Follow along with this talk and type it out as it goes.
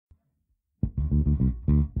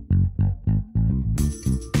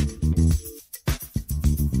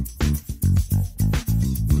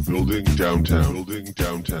Building downtown. Building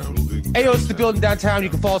downtown. Building Hey, yo, it's The Building Downtown. You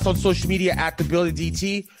can follow us on social media at The Building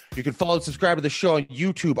DT. You can follow and subscribe to the show on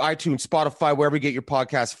YouTube, iTunes, Spotify, wherever you get your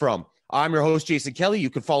podcasts from. I'm your host, Jason Kelly. You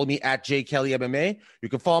can follow me at JKellyMMA. You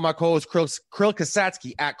can follow my co-host, Kirill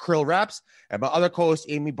Kasatskiy at Krill Raps, and my other co-host,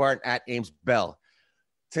 Amy Barton at Ames Bell.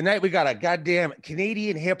 Tonight, we got a goddamn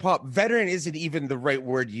Canadian hip-hop veteran. Isn't even the right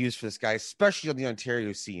word used for this guy, especially on the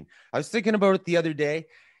Ontario scene. I was thinking about it the other day.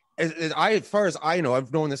 As far as I know,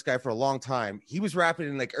 I've known this guy for a long time. He was rapping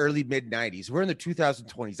in like early mid-90s. We're in the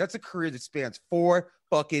 2020s. That's a career that spans 4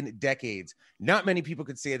 fucking decades. Not many people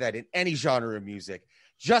could say that in any genre of music.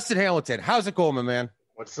 Justin Hamilton, how's it going, my man?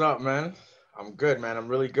 What's up, man? I'm good, man. I'm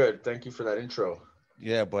really good. Thank you for that intro.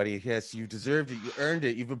 Yeah, buddy. Yes, you deserved it. You earned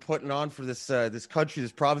it. You've been putting on for this this country,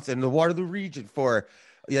 this province, and the Waterloo region for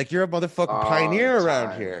like you're a motherfucking pioneer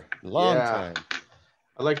around here. Long time.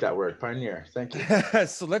 I like that word, pioneer. Thank you.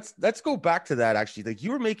 So let's go back to that. Actually, like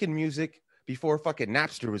you were making music before fucking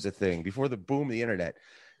Napster was a thing, before the boom of the internet.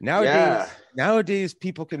 Nowadays,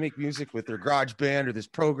 people can make music with their GarageBand or this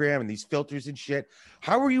program and these filters and shit.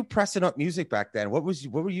 How were you pressing up music back then? What were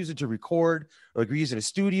you using to record? Like, were you using a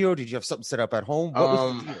studio? Did you have something set up at home? What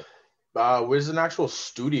was the deal? It was an actual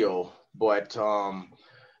studio, but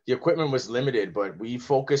the equipment was limited. But we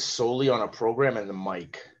focused solely on a program and the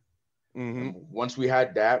mic. Mm-hmm. And once we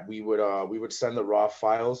had that, we would send the raw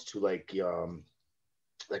files to like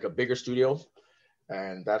a bigger studio.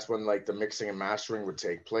 And that's when like the mixing and mastering would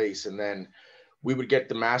take place. And then we would get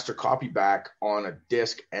the master copy back on a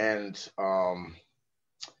disc and, well,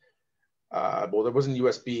 there wasn't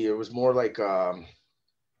USB. It was more like, I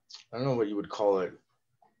don't know what you would call it.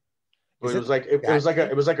 But it was like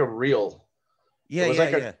a reel. Yeah,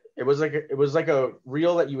 It was like a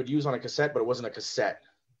reel that you would use on a cassette, but it wasn't a cassette.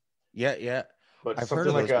 Yeah. But I've something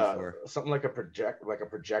heard of like a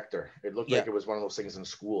projector. It looked like it was one of those things in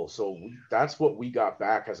school. So that's what we got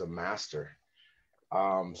back as a master.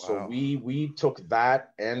 So we took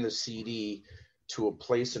that and the CD to a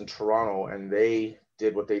place in Toronto, and they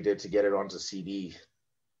did what they did to get it onto CD,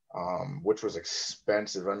 which was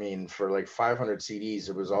expensive. I mean, for like 500 CDs,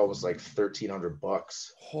 it was almost like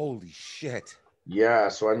 $1,300. Holy shit. Yeah.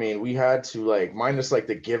 So I mean, we had to like minus like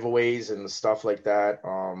the giveaways and the stuff like that.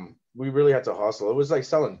 We really had to hustle. It was like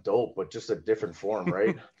selling dope, but just a different form,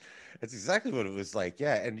 right? That's exactly what it was like.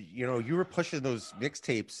 Yeah. And, you know, you were pushing those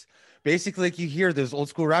mixtapes. Basically, like you hear those old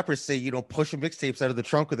school rappers say, you know, pushing mixtapes out of the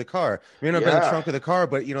trunk of the car. Maybe not in the trunk of the car,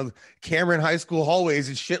 but, you know, Cameron high school hallways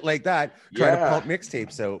and shit like that, trying to pump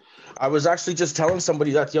mixtapes out. I was actually just telling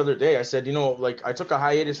somebody that the other day. I said, you know, like I took a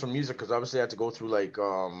hiatus from music because obviously I had to go through like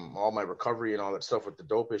all my recovery and all that stuff with the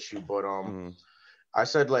dope issue. But I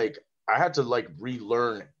said, like, I had to like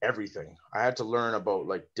relearn everything. I had to learn about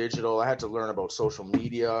like digital. I had to learn about social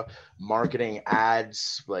media, marketing,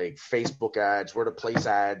 ads, like Facebook ads, where to place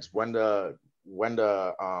ads, when to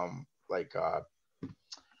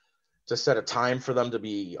just set a time for them to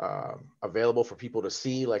be available for people to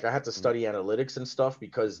see. Like I had to study analytics and stuff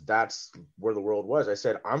because that's where the world was. I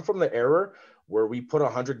said, I'm from the era where we put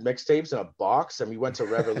 100 mixtapes in a box and we went to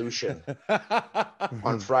Revolution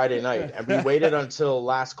on Friday night. And we waited until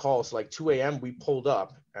last call. So like 2 a.m. we pulled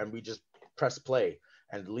up and we just pressed play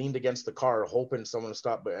and leaned against the car, hoping someone would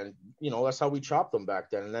stop. And, you know, that's how we chopped them back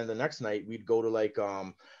then. And then the next night we'd go to like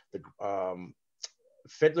the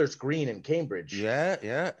Fiddler's Green in Cambridge.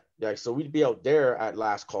 Yeah. So we'd be out there at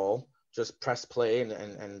last call, just press play.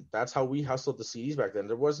 And that's how we hustled the CDs back then.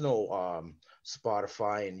 There was no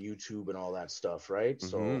Spotify and YouTube and all that stuff, right?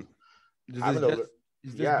 So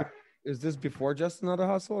is this before Just Another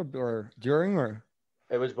Hustle or during, or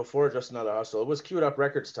it was before Just Another Hustle? It was Queued Up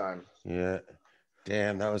Records time. Yeah,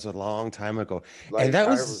 damn, that was a long time ago. Like, and that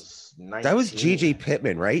was JJ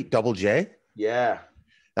Pittman, right? Double J. Yeah,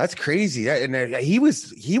 that's crazy. And he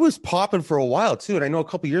was popping for a while too. And I know a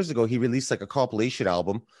couple years ago he released like a compilation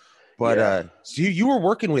album. But so you were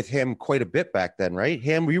working with him quite a bit back then, right?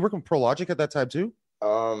 Were you working with Pro Logic at that time too?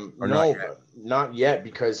 No, not yet,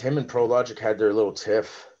 because him and Pro Logic had their little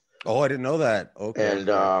tiff. Oh, I didn't know that. Okay. And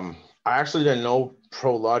I actually didn't know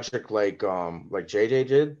Pro Logic like JJ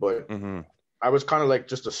did, but I was kind of like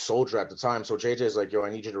just a soldier at the time. So JJ's like, yo, I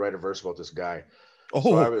need you to write a verse about this guy.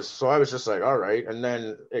 Oh. So I was just like, all right. And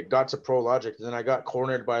then it got to Pro Logic, and then I got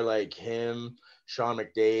cornered by like him, Sean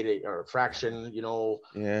McDade, or Fraction, you know.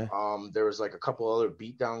 Yeah. There was like a couple other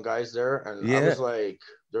beatdown guys there, and I was like,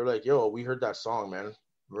 they're like, yo, we heard that song, man.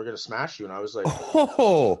 We're gonna smash you. And I was like,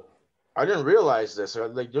 oh, I didn't realize this.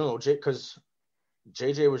 Like, you know, because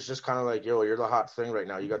JJ was just kind of like, yo, you're the hot thing right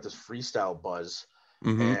now. You got this freestyle buzz,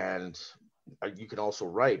 and you can also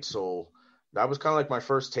write. So that was kind of like my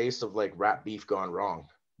first taste of like rap beef gone wrong.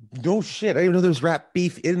 No shit. I didn't even know there's rap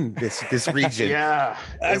beef in this region. Yeah,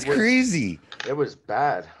 That's crazy. it was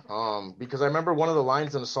bad. Because I remember one of the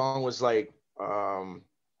lines in the song was like,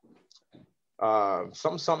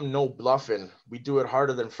 something no bluffing. We do it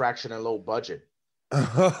harder than fraction and low budget.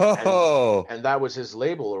 Oh. And that was his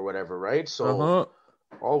label or whatever, right? So Uh-huh.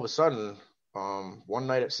 all of a sudden, one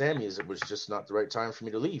night at Sammy's, it was just not the right time for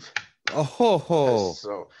me to leave. Oh.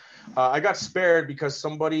 So I got spared because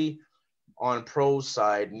somebody on Pro's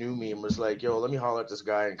side knew me and was like, yo, let me holler at this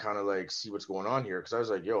guy and kind of like see what's going on here. Because I was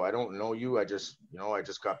like, yo, I don't know you. I just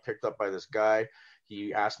got picked up by this guy.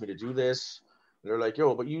 He asked me to do this. And they're like,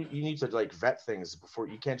 yo, but you need to like vet things before,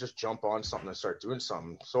 you can't just jump on something and start doing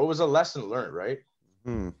something. So it was a lesson learned, right?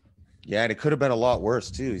 Yeah, and it could have been a lot worse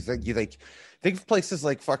too. Think of places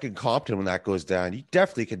like fucking Compton when that goes down. You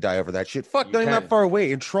definitely could die over that shit. Fuck, You not even can. that far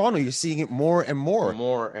away. In Toronto, you're seeing it more and more.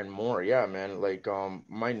 More and more, yeah, man. Like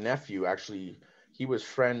my nephew actually, he's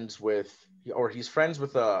friends with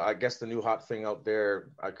I guess the new hot thing out there,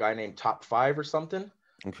 a guy named Top 5 or something.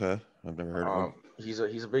 Okay, I've never heard of him. He's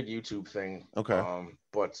a big YouTube thing. Okay.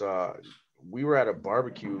 But we were at a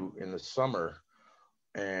barbecue in the summer,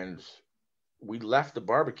 and we left the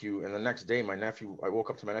barbecue, and the next day I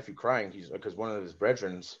woke up to my nephew crying. Because one of his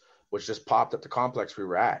brethren was just popped at the complex we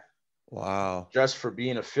were at. Wow. Just for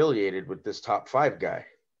being affiliated with this Top 5 guy.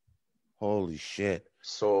 Holy shit.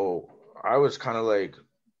 So I was kind of like,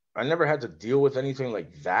 I never had to deal with anything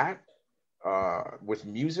like that with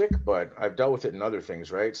music, but I've dealt with it in other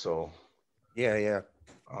things, right? So yeah.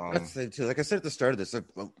 That's the thing too. Like I said at the start of this,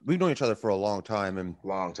 we've known each other for a long time, and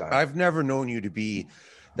I've never known you to be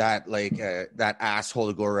that that asshole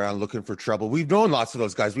to go around looking for trouble. We've known lots of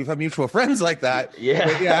those guys. We've had mutual friends like that.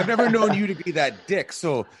 Yeah. I've never known you to be that dick.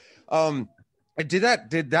 So was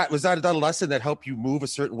that a lesson that helped you move a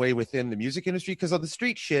certain way within the music industry? Because on the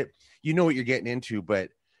street shit, you know what you're getting into, but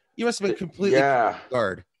you must have been completely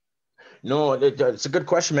guard. No, it's a good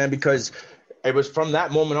question, man, because it was from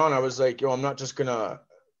that moment on, I was like, yo, I'm not just gonna,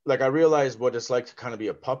 like, I realized what it's like to kind of be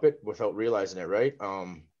a puppet without realizing it, right?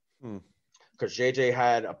 Because JJ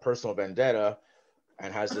had a personal vendetta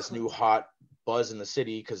and has this new hot buzz in the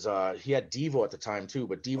city because he had Devo at the time too,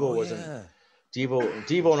 but Devo wasn't. Yeah.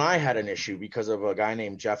 Devo and I had an issue because of a guy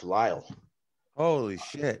named Jeff Lyle. Holy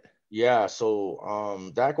shit. Yeah,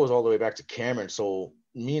 so that goes all the way back to Cameron. So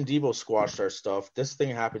me and Devo squashed our stuff. This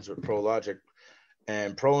thing happens with Pro Logic,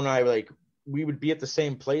 and Pro and I, like, we would be at the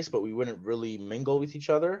same place, but we wouldn't really mingle with each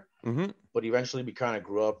other. Mm-hmm. But eventually we kind of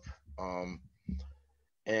grew up,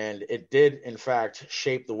 and it did, in fact,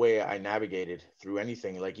 shape the way I navigated through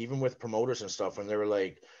anything. Like, even with promoters and stuff, when they were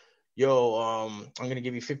like, yo, I'm going to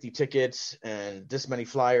give you 50 tickets and this many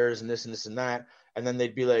flyers and this and this and that. And then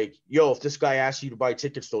they'd be like, yo, if this guy asks you to buy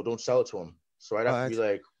tickets, though, don't sell it to him. So I'd have to be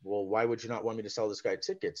like, well, why would you not want me to sell this guy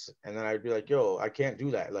tickets? And then I'd be like, yo, I can't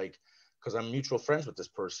do that. Like, because I'm mutual friends with this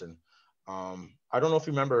person. I don't know if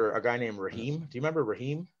you remember a guy named Raheem. Do you remember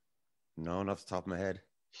Raheem? No, not off the top of my head.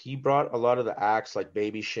 He brought a lot of the acts like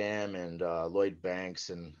Baby Sham and Lloyd Banks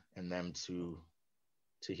and them to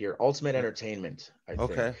hear Ultimate Entertainment, I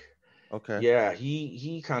think. Okay. Yeah,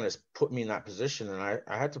 he kind of put me in that position, and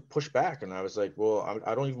I had to push back, and I was like, well,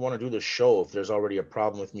 I don't even want to do this show if there's already a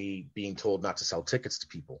problem with me being told not to sell tickets to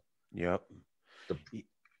people. Yep.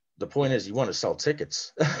 The point is, you want to sell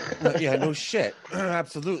tickets. Yeah, no shit.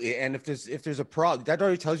 Absolutely. And if there's a problem, that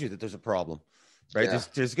already tells you that there's a problem, right? Yeah.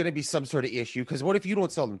 There's going to be some sort of issue, because what if you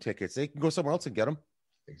don't sell them tickets? They can go somewhere else and get them.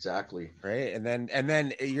 Exactly. Right. And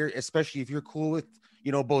then you're, especially if you're cool with,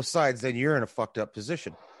 both sides, then you're in a fucked up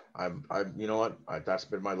position. I'm you know what? That's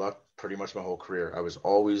been my luck pretty much my whole career. I was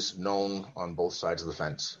always known on both sides of the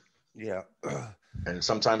fence. Yeah. And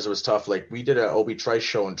sometimes it was tough. Like, we did an Obi Trice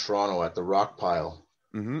show in Toronto at the Rock Pile.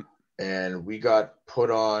 Mm-hmm. And we got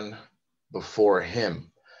put on before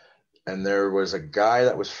him. And there was a guy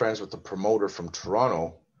that was friends with the promoter from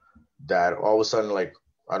Toronto that all of a sudden, like,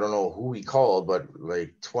 I don't know who he called, but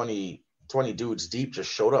like 20 dudes deep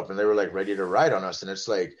just showed up, and they were like ready to ride on us. And it's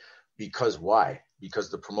like, because why? Because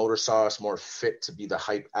the promoter saw us more fit to be the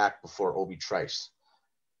hype act before Obi Trice.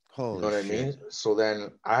 Holy you know what shit. I mean? So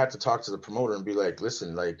then I had to talk to the promoter and be like,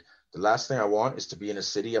 listen, like, the last thing I want is to be in a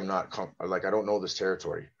city I'm not I don't know this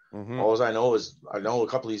territory. Mm-hmm. All I know is I know a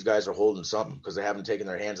couple of these guys are holding something because they haven't taken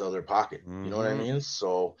their hands out of their pocket. Mm-hmm. You know what I mean?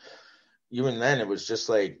 So even then, it was just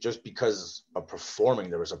like, just because of performing,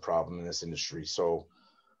 there was a problem in this industry. So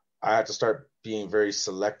I had to start being very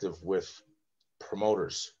selective with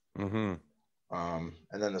promoters. Mm-hmm.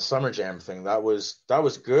 And then the Summer Jam thing, that was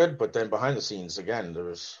good, but then behind the scenes, again, there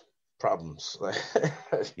was problems.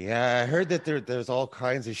 Yeah, I heard that there's all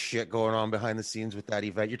kinds of shit going on behind the scenes with that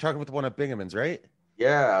event. You're talking with the one at Binghamton's, right?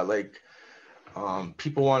 Yeah, like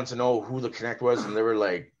people wanted to know who the connect was, and they were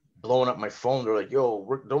like blowing up my phone. They're like,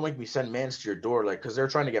 "Yo, don't make me send mans to your door," like, because they're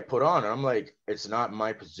trying to get put on. And I'm like, it's not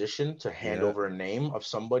my position to hand over a name of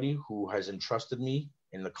somebody who has entrusted me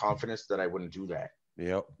in the confidence that I wouldn't do that.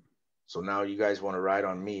 Yep. So now you guys want to ride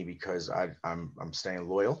on me because I'm staying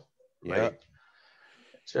loyal. Yeah. Like,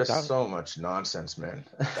 just so much nonsense, man.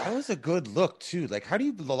 That was a good look too. Like, how do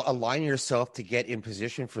you align yourself to get in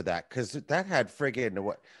position for that? Because that had friggin'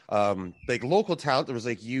 what, like local talent. There was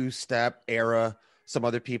like you, Step, Era, some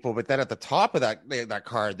other people, but then at the top of that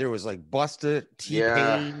card, there was like Busta,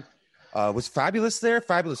 T-Pain. Was Fabulous there?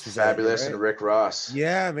 Fabulous was Fabulous, right? and Rick Ross.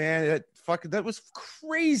 Yeah, man, that was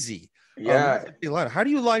crazy. Yeah. How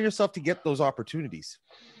do you align yourself to get those opportunities?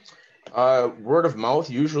 Word of mouth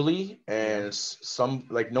usually, and some,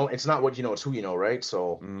 like, no, it's not what you know, it's who you know, right?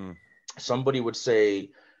 So somebody would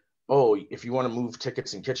say, "Oh, if you want to move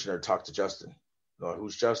tickets in Kitchener, talk to Justin."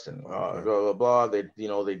 Who's Justin? Blah blah blah. They'd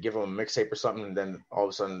give them a mixtape or something, and then all of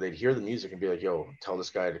a sudden they'd hear the music and be like, "Yo, tell this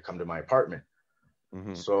guy to come to my apartment."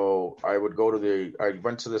 So I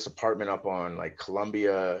went to this apartment up on like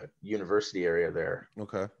Columbia University area there.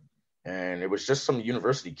 Okay. And it was just some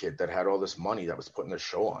university kid that had all this money that was putting this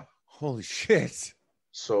show on. Holy shit.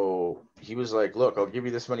 So he was like, "Look, I'll give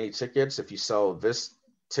you this many tickets. If you sell this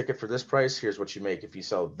ticket for this price, here's what you make. If you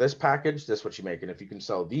sell this package, this is what you make. And if you can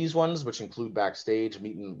sell these ones, which include backstage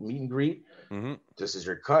meet and greet, this is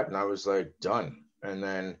your cut." And I was like, done. And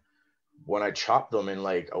then when I chopped them in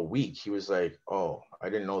like a week, he was like, "Oh, I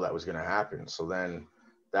didn't know that was going to happen." So then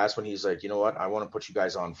that's when he's like, "You know what? I want to put you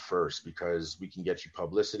guys on first because we can get you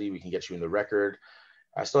publicity. We can get you in the record."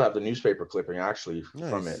 I still have the newspaper clipping actually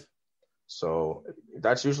from it. So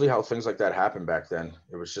that's usually how things like that happen back then.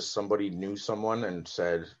 It was just somebody knew someone and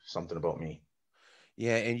said something about me.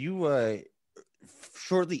 Yeah. And you,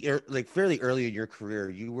 fairly early in your career,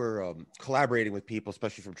 you were collaborating with people,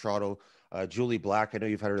 especially from Toronto. Julie Black, I know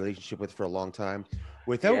you've had a relationship with for a long time.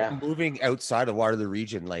 Without moving outside of Waterloo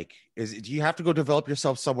region, like, do you have to go develop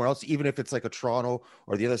yourself somewhere else, even if it's like a Toronto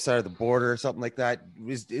or the other side of the border or something like that?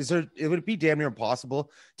 Would it be damn near impossible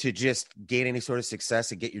to just gain any sort of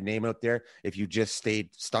success and get your name out there if you just stayed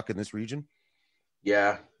stuck in this region?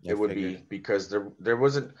 Yeah, it would be, because there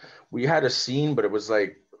wasn't, we had a scene, but it was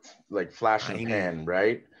like flash and pan,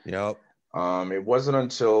 right? Yep. It wasn't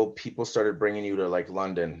until people started bringing you to like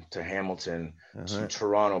London, to Hamilton, to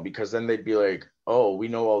Toronto, because then they'd be like, "Oh, we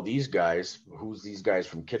know all these guys. Who's these guys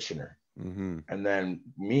from Kitchener?" And then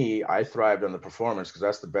I thrived on the performance, because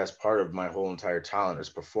that's the best part of my whole entire talent, is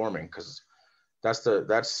performing, because that's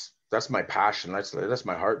my passion. That's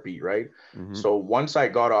my heartbeat, right? So once I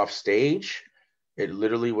got off stage, it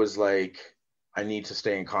literally was like, I need to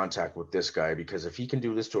stay in contact with this guy, because if he can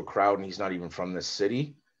do this to a crowd and he's not even from this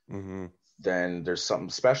city, then there's something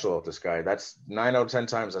special about this guy. That's 9 out of 10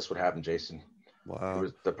 times that's what happened, Jason. Wow.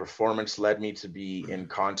 The performance led me to be in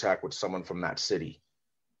contact with someone from that city,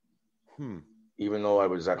 even though I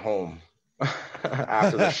was at home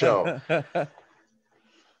after the show.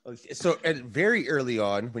 So, and very early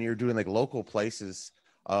on, when you were doing like local places,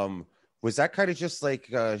 was that kind of just like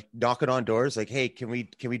knocking on doors, like, "Hey, can we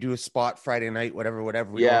do a spot Friday night, whatever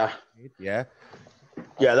Yeah,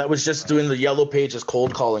 that was just doing the Yellow Pages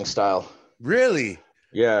cold calling style. Really?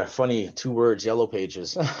 Yeah, funny 2 words, Yellow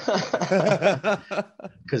Pages.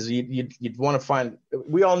 Because you'd want to find,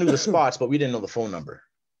 we all knew the spots, but we didn't know the phone number.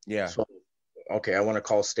 Yeah. So, okay, I want to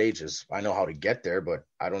call stages. I know how to get there, but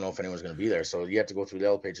I don't know if anyone's going to be there. So you have to go through the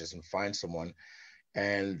Yellow Pages and find someone.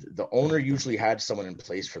 And the owner usually had someone in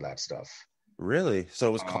place for that stuff. Really? So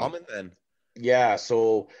it was common then? Yeah.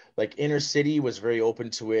 So like inner city was very open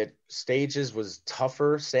to it. Stages was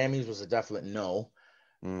tougher. Sammy's was a definite no.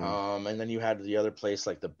 And then you had the other place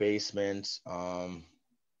like the Basement.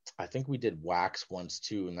 I think we did Wax once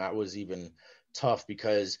too, and that was even tough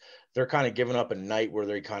because they're kind of giving up a night where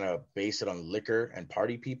they kind of base it on liquor and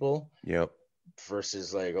party people. Yep.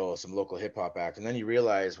 Versus like, oh, some local hip hop act. And then you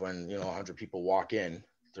realize when 100 people walk in,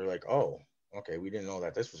 they're like, "Oh, okay, we didn't know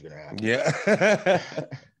that this was gonna happen." Yeah.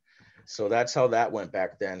 So that's how that went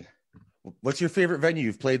back then. What's your favorite venue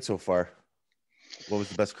you've played so far? What was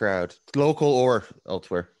the best crowd, local or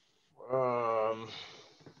elsewhere?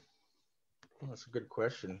 That's a good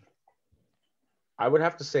question. I would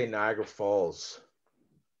have to say Niagara Falls.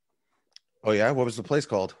 Oh yeah, what was the place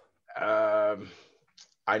called?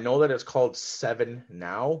 I know that it's called 7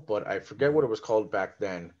 now, but I forget what it was called back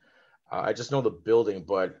then. I just know the building,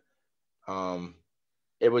 but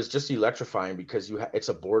it was just electrifying because it's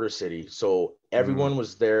a border city, so everyone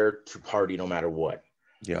was there to party no matter what.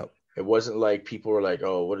 Yeah. It wasn't like people were like,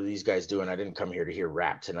 oh, what are these guys doing? I didn't come here to hear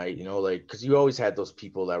rap tonight, like, because you always had those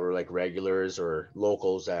people that were like regulars or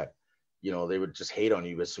locals that, they would just hate on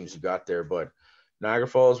you as soon as you got there. But Niagara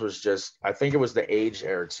Falls was just, I think it was the age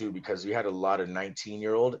era too, because you had a lot of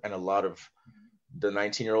 19-year-old, and a lot of the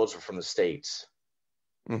 19-year-olds were from the States.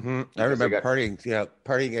 Mm-hmm. I remember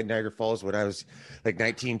partying at Niagara Falls when I was like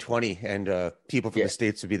 19, 20, and people from the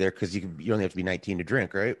States would be there because you only have to be 19 to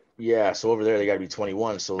drink, right? Yeah, so over there they got to be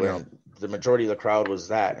 21. So then the majority of the crowd was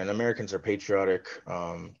that, and Americans are patriotic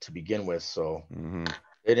to begin with, so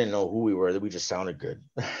they didn't know who we were. We just sounded good.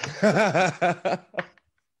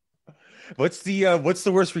 What's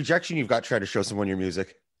the worst rejection you've got trying to show someone your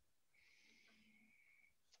music?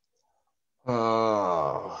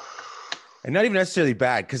 And not even necessarily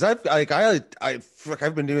bad, because I've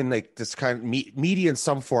been doing like this kind of media in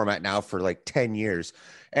some format now for like 10 years.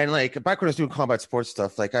 And like back when I was doing combat sports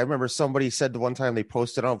stuff, like I remember somebody said the one time they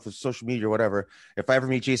posted on for social media or whatever, if I ever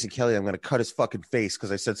meet Jason Kelly, I'm gonna cut his fucking face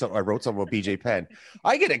because I wrote something about BJ Penn.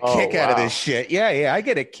 I get a kick out of this shit. Yeah, I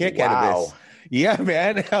get a kick out of this. Yeah,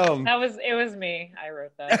 man. It was me. I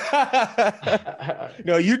wrote that.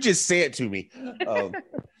 No, you just say it to me.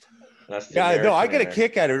 I get a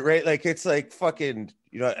kick out of it, right? Like it's like fucking,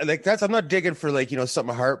 like I'm not digging for like,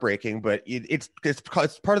 something heartbreaking, but it's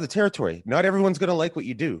part of the territory. Not everyone's gonna like what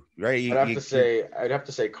you do, right? I'd have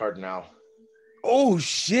to say Cardinal. Oh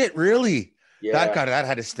shit, really? Yeah. That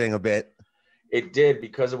had to sting a bit. It did,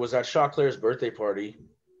 because it was at Choclair's birthday party,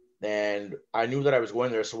 and I knew that I was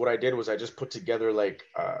going there. So what I did was I just put together like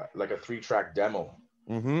a 3-track demo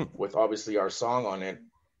with obviously our song on it.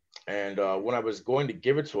 And when I was going to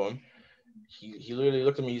give it to him, he literally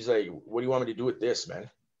looked at me. He's like, "What do you want me to do with this, man?"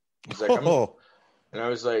 He's like, and I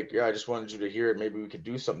was like, "Yeah, I just wanted you to hear it. Maybe we could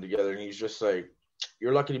do something together." And he's just like,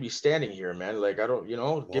 "You're lucky to be standing here, man. Like, I don't,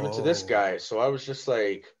 give it to this guy." So I was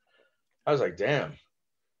like, "Damn."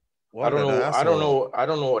 I don't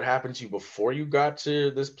know what happened to you before you got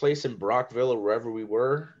to this place in Brockville or wherever we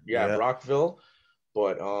were. Yeah. Brockville.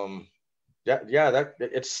 But that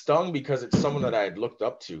it stung because it's someone that I had looked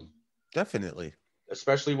up to. Definitely.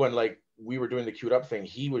 Especially when like we were doing the Queued Up thing,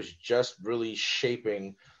 he was just really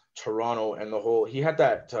shaping Toronto and he had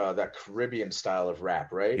that Caribbean style of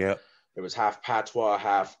rap, right? Yeah. It was half patois,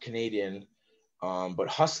 half Canadian. But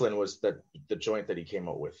Hustlin' was the joint that he came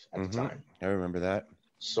out with at the time. I remember that.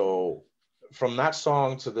 So from that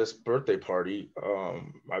song to this birthday party,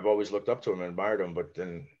 I've always looked up to him and admired him. But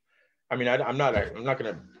then, I mean, I'm not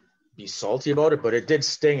going to be salty about it, but it did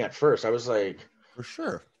sting at first. I was like, for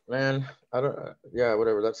sure, man,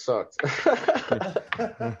 whatever, that sucked.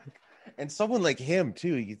 And someone like him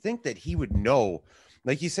too, you think that he would know,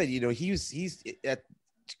 like you said, he's at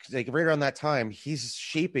like right around that time, he's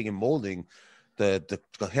shaping and molding the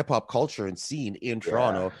hip hop culture and scene in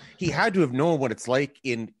Toronto. He had to have known what it's like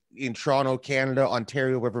in Toronto, Canada,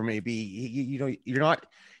 Ontario, wherever it may be. You're not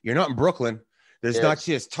in Brooklyn. There's not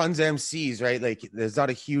just tons of MCs, right? Like there's not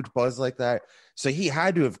a huge buzz like that. So he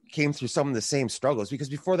had to have came through some of the same struggles, because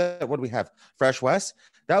before that, what do we have? Fresh West.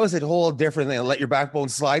 That was a whole different thing. Let your backbone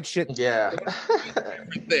slide shit. Yeah.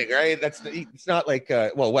 Thing, right? It's not like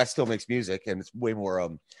West still makes music and it's way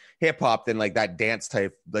more hip hop than like that dance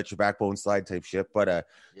type, let your backbone slide type shit. But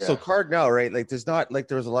so Cardinal, right? Like there's not like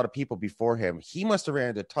there was a lot of people before him. He must have ran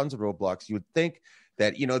into tons of roadblocks. You would think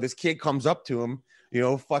that, this kid comes up to him,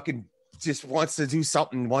 fucking just wants to do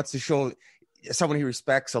something, wants to show someone he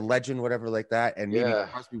respects, a legend, whatever like that, and maybe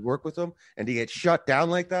possibly work with him, and to get shut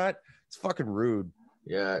down like that, it's fucking rude.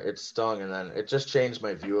 Yeah, it stung, and then it just changed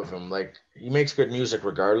my view of him. Like, he makes good music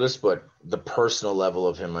regardless, but the personal level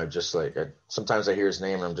of him, I just like, sometimes I hear his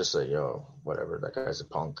name and I'm just like, yo, whatever, that guy's a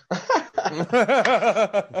punk.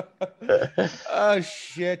 Oh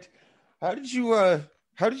shit. How did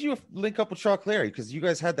you link up with Choclair? Because you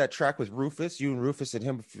guys had that track with Rufus, you and Rufus and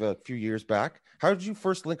him a few years back. How did you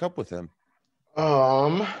first link up with him?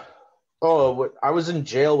 I was in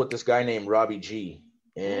jail with this guy named Robbie G.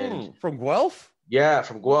 And from Guelph? Yeah,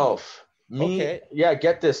 from Guelph.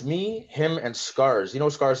 Get this. Me, him, and Scars. You know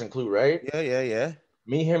Scars and Clue, right? Yeah.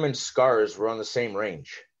 Me, him, and Scars were on the same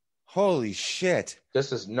range. Holy shit.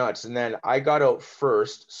 This is nuts. And then I got out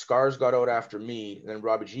first. Scars got out after me. And then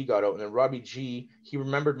Robbie G got out. And then Robbie G, he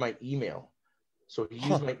remembered my email. So he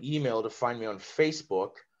used my email to find me on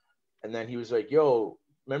Facebook. And then he was like, yo,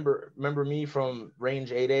 remember me from Range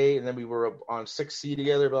 8A? And then we were on 6C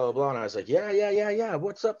together, blah, blah, blah. And I was like, yeah.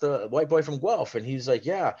 What's up? The white boy from Guelph. And he's like,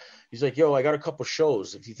 yeah. He's like, yo, I got a couple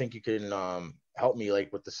shows if you think you can help me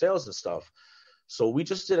like with the sales and stuff. So we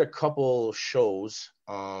just did a couple shows.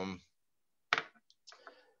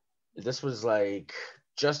 This was like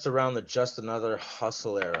just around the Just Another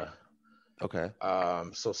Hustle era. Okay.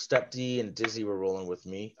 So Step D and Dizzy were rolling with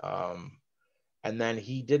me. And then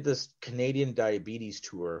he did this Canadian diabetes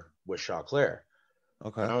tour with Choclair.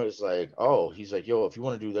 Okay. And I was like, oh, he's like, yo, if you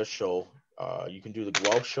want to do this show, you can do the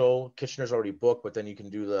Guelph show. Kitchener's already booked, but then you can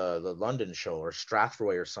do the London show or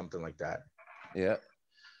Strathroy or something like that. Yeah.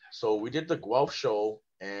 So we did the Guelph show,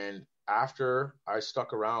 and after I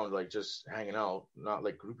stuck around, like just hanging out, not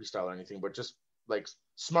like groupie style or anything, but just like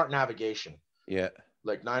smart navigation. Yeah.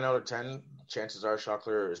 Like 9 out of 10, chances are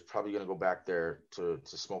Choclair is probably going to go back there to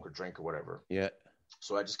smoke or drink or whatever. Yeah.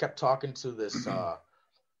 So I just kept talking to this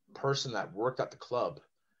person that worked at the club.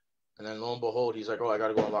 And then lo and behold, he's like, oh, I got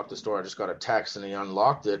to go unlock this door. I just got a text. And he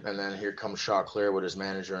unlocked it. And then here comes Choclair with his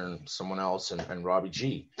manager and someone else and Robbie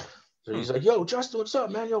G. So he's like, yo, Justin, what's up,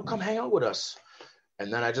 man? Yo, come hang out with us.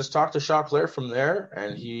 And then I just talked to Choclair from there.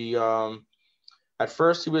 And he, at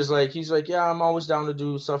first he's like, yeah, I'm always down to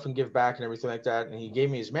do stuff and give back and everything like that. And he gave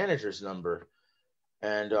me his manager's number.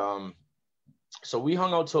 And so we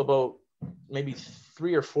hung out till about maybe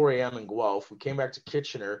 3 or 4 a.m. in Guelph. We came back to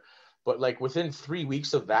Kitchener. But like within 3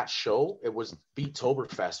 weeks of that show, it was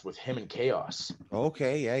Beattoberfest with him and Chaos.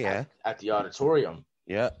 Okay. Yeah. At the auditorium.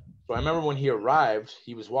 Yeah. So I remember when he arrived,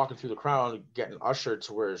 he was walking through the crowd, getting ushered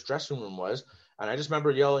to where his dressing room was. And I just remember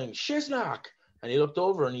yelling, Shiznock. And he looked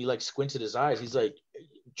over and he like squinted his eyes. He's like,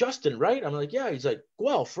 Justin, right? I'm like, yeah. He's like,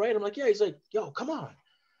 Guelph, right? I'm like, yeah. He's like, yo, come on.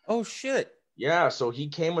 Oh, shit. Yeah. So he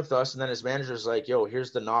came with us. And then his manager's like, yo, here's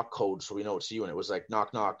the knock code. So we know it's you. And it was like,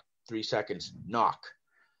 knock, knock, 3 seconds, knock.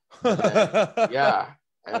 And then, yeah.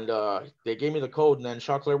 And they gave me the code. And then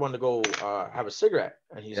Choclair wanted to go have a cigarette.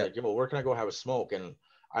 And he's like, yo, where can I go have a smoke? And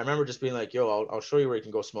I remember just being like, yo, I'll show you where you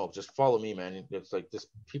can go smoke. Just follow me, man. It's like this,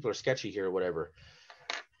 people are sketchy here or whatever.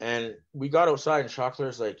 And we got outside and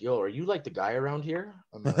Choclair's like, yo, are you like the guy around here?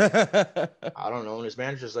 I'm like, I don't know. And his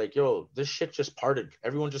manager's like, yo, this shit just parted.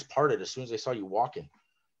 Everyone just parted as soon as they saw you walking.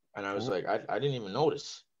 And I was like, I didn't even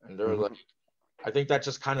notice. And they were like, I think that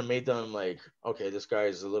just kind of made them like, okay, this guy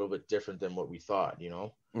is a little bit different than what we thought, you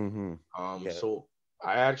know? So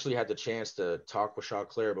I actually had the chance to talk with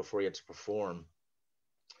Choclair before he had to perform.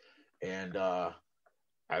 And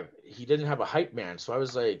he didn't have a hype man. So I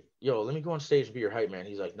was like, yo, let me go on stage and be your hype man.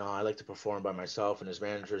 He's like, no, I like to perform by myself. And his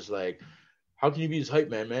manager's like, how can you be his hype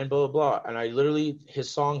man, blah, blah, blah. And I literally, his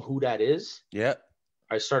song, Who That Is,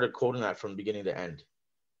 I started quoting that from beginning to end.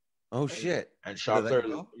 Oh, shit. And Choclair,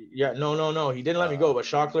 no. He didn't let me go. But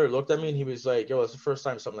Choclair looked at me and he was like, yo, it's the first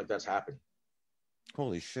time something like that's happened.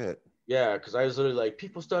 Holy shit. Yeah, because I was literally like,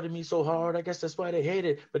 people studied me so hard. I guess that's why they hate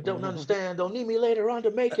it, but don't understand. They'll need me later on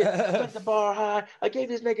to make it. I got the bar high. I gave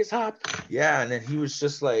these niggas hop. Yeah, and then he was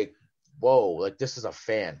just like, whoa, like this is a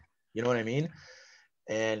fan. You know what I mean?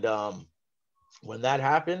 And when that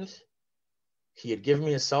happened, he had given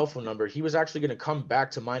me his cell phone number. He was actually going to come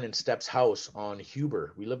back to mine and Step's house on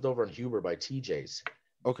Huber. We lived over on Huber by TJ's.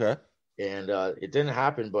 Okay. And it didn't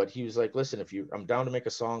happen, but he was like, listen, I'm down to make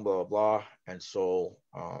a song, blah, blah, blah. And so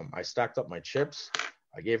I stacked up my chips.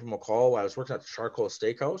 I gave him a call. I was working at the Charcoal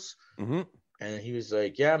Steakhouse. And he was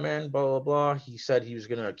like, yeah, man, blah, blah, blah. He said he was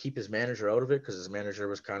going to keep his manager out of it because his manager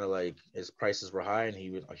was kind of like, his prices were high and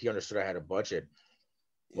he understood I had a budget.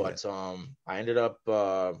 But I ended up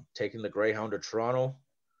taking the Greyhound to Toronto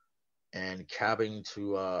and cabbing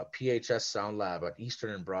to PHS Sound Lab at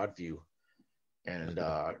Eastern and Broadview. And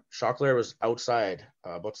Choclair was outside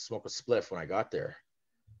about to smoke a spliff when I got there.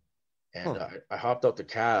 And I hopped out the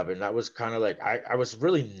cab, and that was kind of like, I was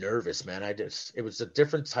really nervous, man. It was a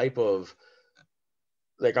different type of,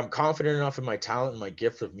 like, I'm confident enough in my talent and my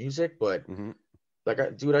gift of music, but like,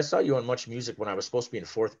 I saw you on Much Music when I was supposed to be in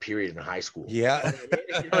 4th period in high school. Yeah.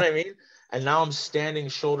 You know what I mean? And now I'm standing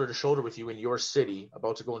shoulder to shoulder with you in your city,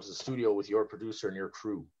 about to go into the studio with your producer and your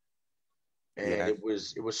crew. And it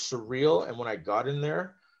was surreal. And when I got in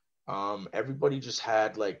there, everybody just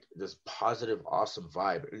had like this positive, awesome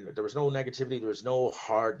vibe. There was no negativity. There was no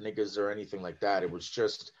hard niggas or anything like that. It was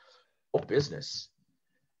just business.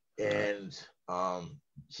 And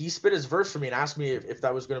he spit his verse for me and asked me if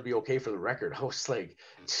that was going to be okay for the record. I was like,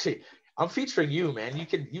 gee, I'm featuring you, man. You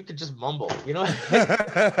could just mumble, you know?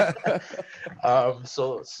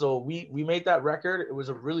 So we made that record. It was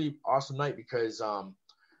a really awesome night because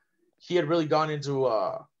he had really gone into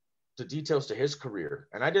the details to his career.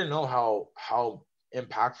 And I didn't know how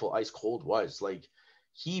impactful Ice Cold was. Like,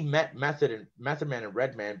 he met Method Man and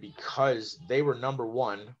Redman because they were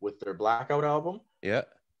 #1 with their Blackout album. Yeah.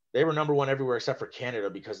 They were #1 everywhere except for Canada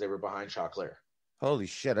because they were behind Choclair. Holy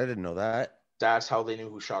shit, I didn't know that. That's how they knew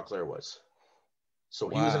who Choclair was. So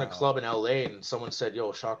he was in a club in LA and someone said,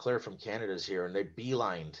 yo, Choclair from Canada's here. And they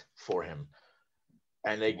beelined for him.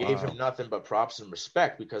 And they gave him nothing but props and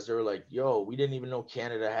respect because they were like, yo, we didn't even know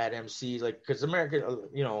Canada had MCs. Like, because America,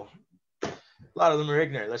 you know, a lot of them are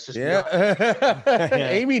ignorant. Let's just be honest.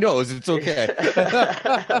 Amy knows it's okay.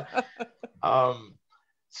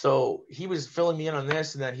 So he was filling me in on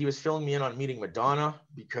this, and then he was filling me in on meeting Madonna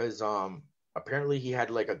because apparently he had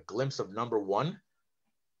like a glimpse of number one,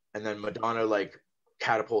 and then Madonna like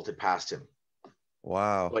catapulted past him.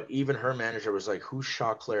 Wow. But even her manager was like, who's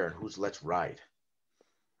Choclair and who's Let's Ride?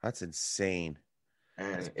 That's insane.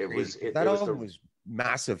 And that album was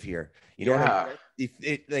massive here. You know what I mean?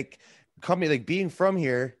 It like coming, like being from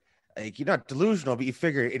here, like you're not delusional, but you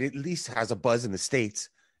figure it at least has a buzz in the States,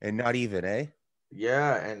 and not even, eh?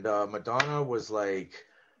 Yeah, and Madonna was like,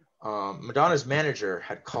 Madonna's manager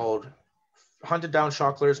had hunted down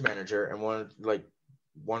Choclair's manager and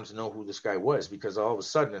wanted to know who this guy was, because all of a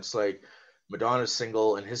sudden it's like Madonna's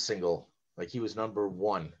single and his single, like he was number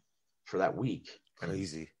one for that week.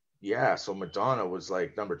 Crazy. Yeah, so Madonna was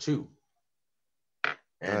like number two.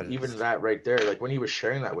 And even that right there, like when he was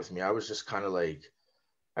sharing that with me, I was just kind of like,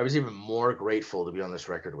 I was even more grateful to be on this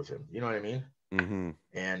record with him. You know what I mean? Mm-hmm.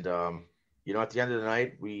 And, you know, at the end of the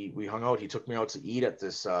night, we hung out. He took me out to eat at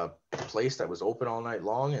this place that was open all night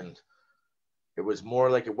long. And it was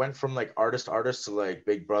more like, it went from like artist to like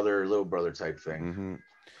big brother, little brother type thing. Mm-hmm.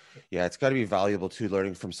 Yeah, it's got to be valuable too,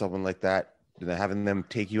 learning from someone like that, having them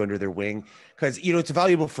take you under their wing, because you know it's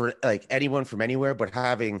valuable for like anyone from anywhere, but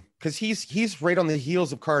because he's right on the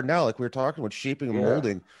heels of Cardinal, like we were talking about, shaping and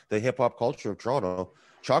molding the hip hop culture of Toronto.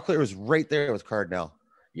 Choclair was right there with Cardinal.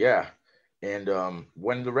 Yeah, and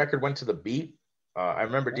when the record went to the beat, I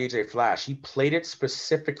remember DJ Flash, he played it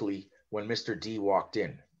specifically when Mr. D walked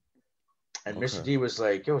in, and Mr. D was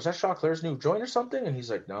like, "Yo, is that Choclair's new joint or something?" And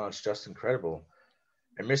he's like, "No, it's just incredible."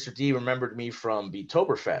 And Mr. D remembered me from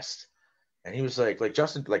Beattoberfest. And he was like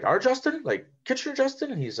Justin, like our Justin, like Kitchener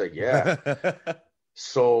Justin? And he's like, yeah.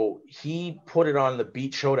 So he put it on the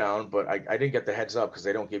Beat Showdown, but I didn't get the heads up because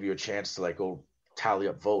they don't give you a chance to like go tally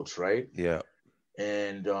up votes, right? Yeah.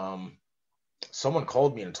 And someone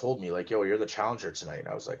called me and told me like, yo, you're the challenger tonight. And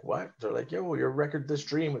I was like, what? They're like, yo, your record This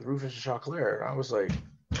Dream with Rufus and Choclair. And I was like,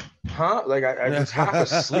 huh? Like I was half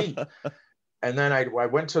asleep. And then I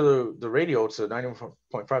went to the radio to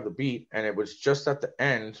 91.5 The Beat, and it was just at the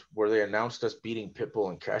end where they announced us beating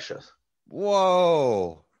Pitbull and Kesha.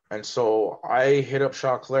 Whoa. And so I hit up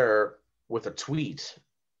Choclair with a tweet,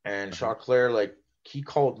 and Choclair, like, he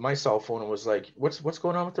called my cell phone and was like, what's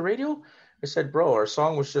going on with the radio? I said, bro, our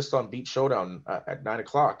song was just on Beat Showdown at 9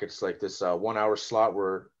 o'clock. It's like this 1 hour slot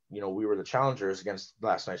where, you know, we were the challengers against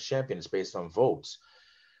last night's champions based on votes.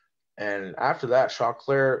 And after that,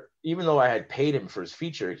 Choclair, even though I had paid him for his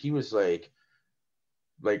feature, he was like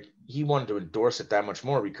he wanted to endorse it that much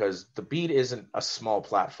more because the Beat isn't a small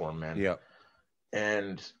platform, man. Yeah.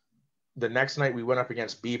 And the next night we went up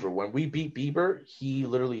against Bieber. When we beat Bieber, he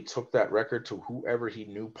literally took that record to whoever he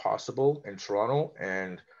knew possible in Toronto.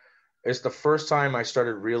 And it's the first time I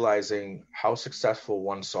started realizing how successful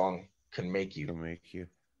one song can make you.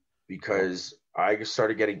 Because I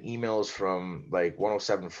started getting emails from like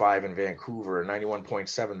 107.5 in Vancouver,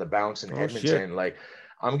 91.7 The Bounce in Edmonton. Shit. Like,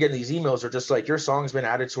 I'm getting these emails are just like, your song's been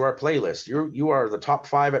added to our playlist. You are the top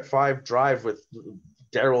 5 at 5 drive with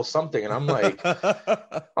Daryl something. And I'm like,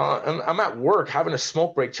 I'm at work having a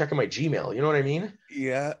smoke break, checking my Gmail. You know what I mean?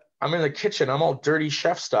 Yeah. I'm in the kitchen. I'm all dirty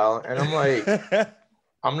chef style. And I'm like,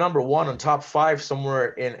 I'm number 1 on top 5 somewhere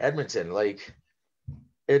in Edmonton. Like,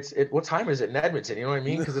 what time is it in Edmonton? You know what I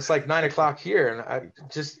mean? Because it's like 9 o'clock here. And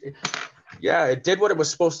it did what it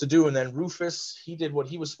was supposed to do. And then Rufus, he did what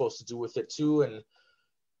he was supposed to do with it too. And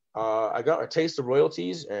I got a taste of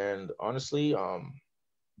royalties. And honestly,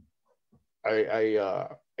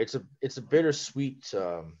 it's a bittersweet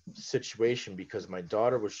situation because my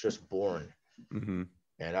daughter was just born. Mm-hmm.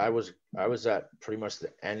 And I was at pretty much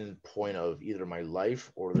the end point of either my life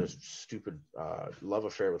or this stupid love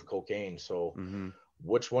affair with cocaine. So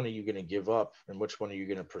which one are you going to give up and which one are you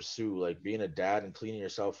going to pursue? Like being a dad and cleaning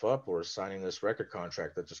yourself up or signing this record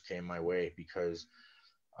contract that just came my way? Because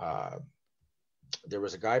there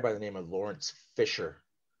was a guy by the name of Lawrence Fisher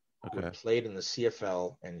who played in the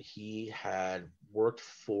CFL, and he had worked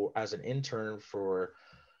as an intern for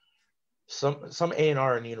some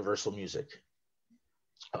A&R in Universal Music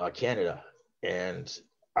Canada. And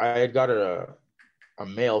I had got a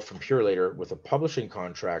mail from Pure Later with a publishing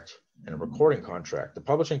contract and a recording contract. The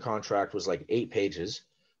publishing contract was like 8 pages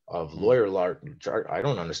of lawyer I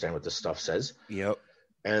don't understand what this stuff says. Yep.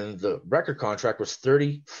 And the record contract was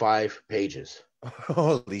 35 pages.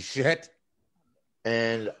 Holy shit.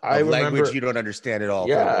 And I Of remember, language you don't understand at all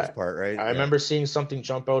for the yeah, most part, right? I remember seeing something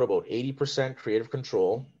jump out about 80% creative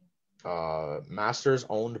control, masters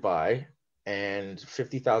owned by, and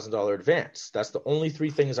 $50,000 advance. That's the only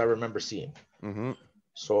three things I remember seeing. Mm-hmm.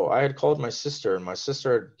 So I had called my sister, and my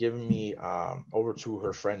sister had given me over to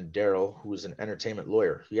her friend Daryl, who is an entertainment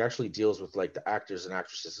lawyer. He actually deals with like the actors and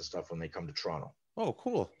actresses and stuff when they come to Toronto. Oh,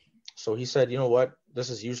 cool. So he said, you know what? This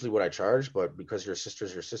is usually what I charge, but because your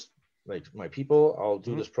sister's your sister, like my people, I'll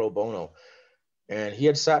do this pro bono. And he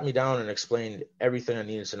had sat me down and explained everything I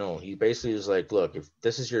needed to know. He basically was like, look, if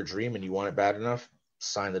this is your dream and you want it bad enough,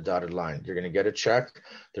 sign the dotted line. You're going to get a check.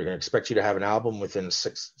 They're going to expect you to have an album within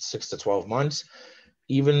six to 12 months.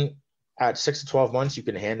 Even at 6 to 12 months, you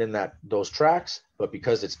can hand in those tracks. But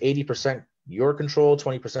because it's 80% your control,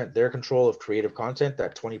 20% their control of creative content,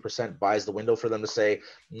 that 20% buys the window for them to say,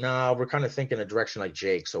 nah, we're kind of thinking a direction like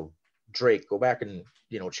Jake. So Drake, go back and,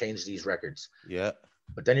 change these records. Yeah.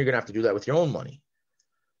 But then you're going to have to do that with your own money.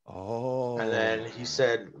 Oh. And then he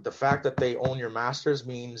said the fact that they own your masters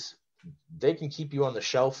means they can keep you on the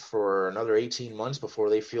shelf for another 18 months before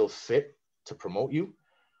they feel fit to promote you.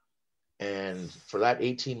 And for that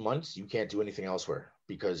 18 months, you can't do anything elsewhere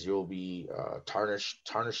because you'll be tarnish,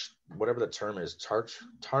 whatever the term is,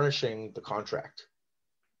 tarnishing the contract.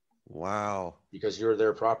 Wow. Because you're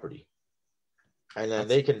their property. And then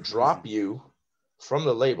they can drop you from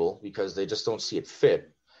the label because they just don't see it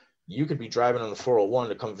fit. You could be driving on the 401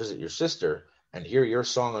 to come visit your sister and hear your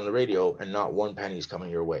song on the radio and not one penny is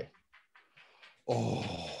coming your way. Oh,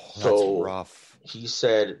 that's so rough. He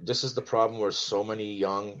said, this is the problem where so many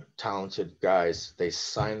young, talented guys, they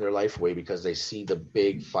sign their life away because they see the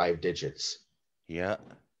big 5 digits. Yeah.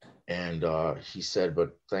 And he said,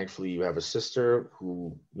 but thankfully you have a sister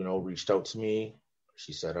who, reached out to me.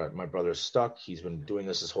 She said, my brother's stuck. He's been doing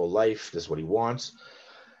this his whole life. This is what he wants.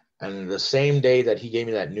 And the same day that he gave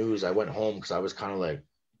me that news, I went home because I was kind of like,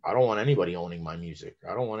 I don't want anybody owning my music.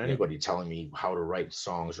 I don't want anybody telling me how to write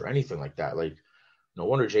songs or anything like that. Like, no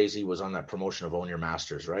wonder Jay-Z was on that promotion of Own Your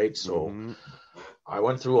Masters, right? So I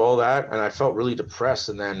went through all that and I felt really depressed.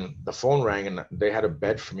 And then the phone rang and they had a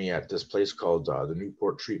bed for me at this place called the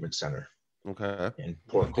Newport Treatment Center. Okay. In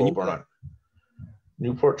Port Colborne.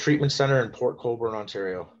 Newport Treatment Center in Port Colborne,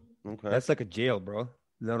 Ontario. Okay. That's like a jail, bro.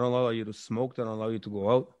 They don't allow you to smoke. They don't allow you to go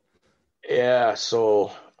out. Yeah.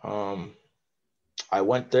 So I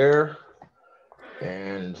went there.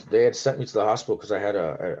 And they had sent me to the hospital because I had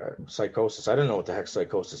a psychosis. I didn't know what the heck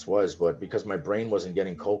psychosis was, but because my brain wasn't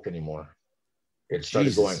getting coke anymore, it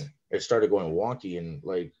started going wonky, and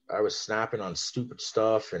like I was snapping on stupid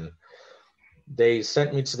stuff. And they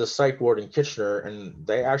sent me to the psych ward in Kitchener, and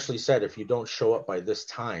they actually said if you don't show up by this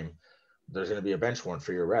time, there's going to be a bench warrant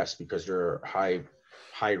for your arrest because you're high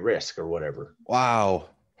risk or whatever. Wow.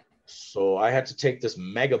 So I had to take this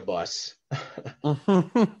mega bus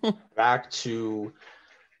back to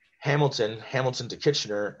Hamilton to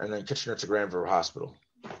Kitchener, and then Kitchener to Granville Hospital.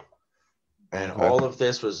 And all of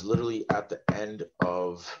this was literally at the end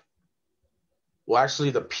of,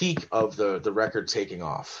 the peak of the record taking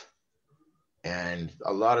off. And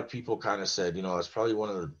a lot of people kind of said, that's probably one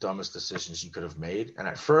of the dumbest decisions you could have made. And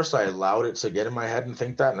at first I allowed it to get in my head and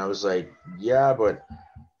think that. And I was like, yeah, but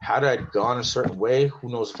had I gone a certain way, who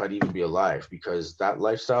knows if I'd even be alive, because that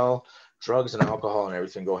lifestyle, drugs and alcohol and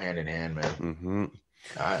everything go hand in hand, man. Mm-hmm.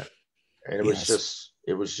 And it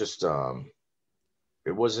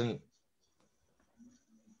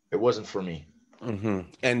wasn't for me. Mm-hmm.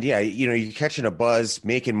 And yeah, you're catching a buzz,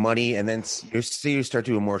 making money, and then you start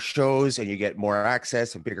doing more shows and you get more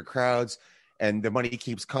access and bigger crowds, and the money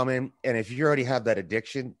keeps coming. And if you already have that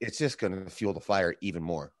addiction, it's just going to fuel the fire even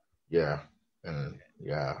more. Yeah. And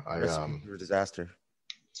yeah, you're a disaster.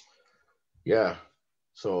 Yeah.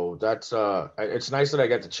 So that's it's nice that I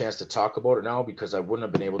get the chance to talk about it now because I wouldn't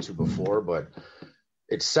have been able to before, but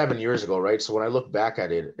it's 7 years ago, right? So when I look back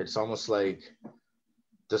at it, it's almost like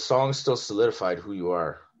the song still solidified who you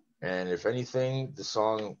are. And if anything, the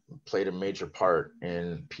song played a major part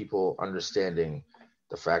in people understanding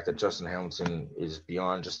the fact that Justin Hamilton is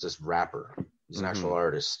beyond just this rapper. He's an actual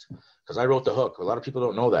artist. Because I wrote the hook. A lot of people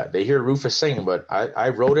don't know that. They hear Rufus singing, but I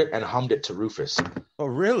wrote it and hummed it to Rufus. Oh,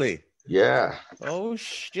 really? Yeah. Oh,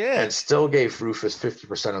 shit. And still gave Rufus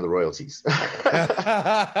 50% of the royalties.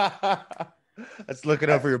 That's looking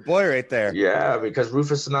out for your boy right there. Yeah, because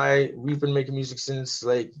Rufus and we've been making music since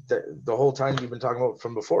like the whole time you've been talking about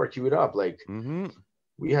from before. Cue it up. Like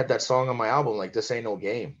we had that song on my album, like This Ain't No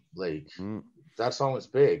Game. Like that song was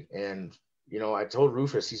big. And, I told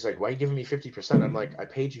Rufus, he's like, why are you giving me 50%? I'm like, I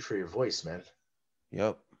paid you for your voice, man.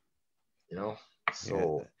 Yep.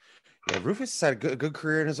 So Yeah, Rufus has had a good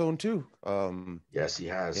career in his own too. Yes, he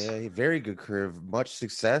has. Yeah, very good career, much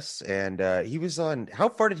success, and he was on. How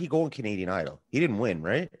far did he go in Canadian Idol? He didn't win,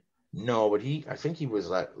 right? No, but I think he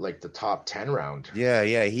was at like the top 10 round. Yeah,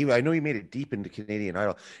 yeah. I know he made it deep into Canadian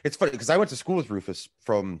Idol. It's funny because I went to school with Rufus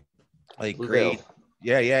from like Blueville. grade,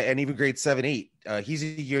 yeah, and even grade 7, 8. He's a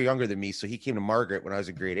year younger than me, so he came to Margaret when I was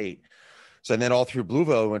in grade 8. So and then all through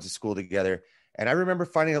Blueville, we went to school together. And I remember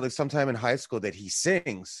finding out like sometime in high school that he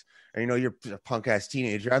sings. And you're a punk ass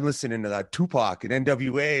teenager. I'm listening to that Tupac and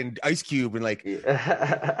NWA and Ice Cube and like he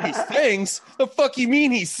sings. The fuck you mean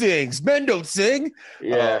he sings? Men don't sing.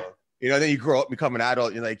 Yeah. Then you grow up and become an adult.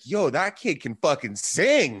 And you're like, yo, that kid can fucking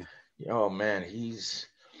sing. Oh man,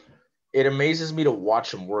 it amazes me to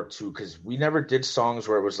watch him work too, because we never did songs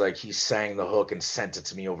where it was like he sang the hook and sent it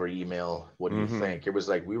to me over email. What do you think? It was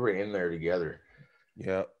like we were in there together.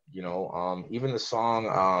 Yeah. Even the song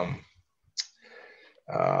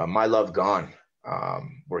My Love Gone,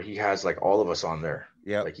 where he has like all of us on there.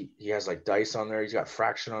 Yeah. Like he has like Dice on there, he's got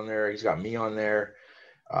Fraction on there, he's got me on there,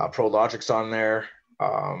 Pro Logic's on there.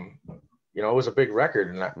 It was a big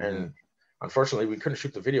record, and unfortunately we couldn't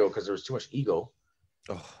shoot the video because there was too much ego.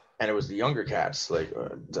 Oh. And it was the younger cats like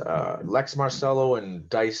Lex Marcello and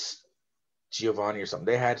Dice Giovanni or something.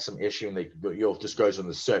 They had some issue, and they go, yo, if this guy's on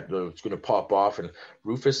the set, it's gonna pop off. And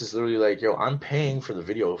Rufus is literally like, yo, I'm paying for the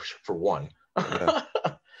video for one. Yeah.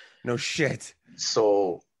 No shit.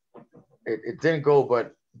 So it didn't go,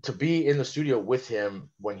 but to be in the studio with him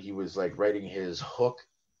when he was like writing his hook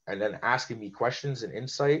and then asking me questions and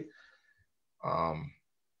insight,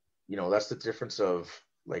 that's the difference of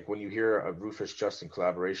like when you hear a Rufus Justin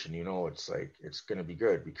collaboration, it's like it's gonna be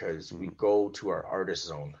good because we go to our artist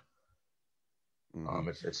zone.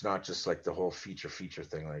 It's not just like the whole feature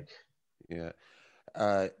thing. Like, yeah.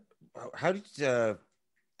 How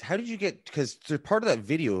did you get? Because part of that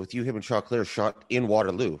video with you, him, and Choclair shot in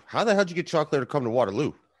Waterloo. How the hell did you get Choclair to come to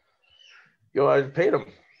Waterloo? Yo, I paid him.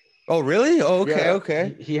 Oh, really? Oh, okay, Yeah,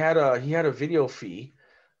 okay. He had a video fee,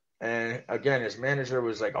 and again, his manager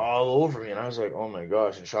was like all over me, and I was like, oh my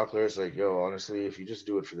gosh. And Choclair's like, yo, honestly, if you just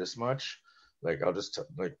do it for this much, like I'll just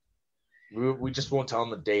like. We just won't tell him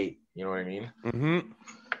the date. You know what I mean? Mm-hmm.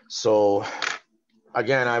 So,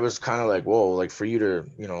 again, I was kind of like, whoa, like for you to,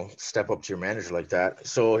 step up to your manager like that.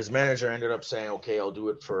 So his manager ended up saying, okay, I'll do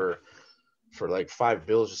it for like $5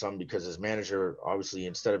 or something, because his manager, obviously,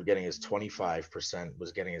 instead of getting his 25%,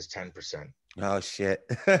 was getting his 10%. Oh, shit.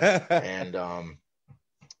 And,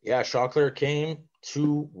 Choclair came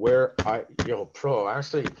to where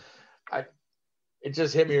it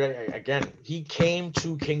just hit me again. He came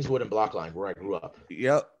to Kingswood and Blockline, where I grew up.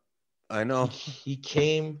 Yep, I know. He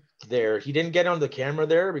came there. He didn't get on the camera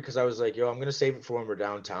there because I was like, yo, I'm going to save it for when we're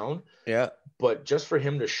downtown. Yeah. But just for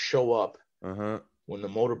him to show up when the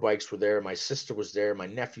motorbikes were there, my sister was there, my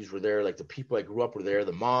nephews were there, like the people I grew up were there,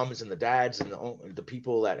 the moms and the dads and the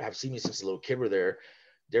people that have seen me since a little kid were there.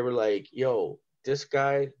 They were like, yo, this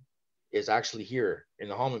guy is actually here in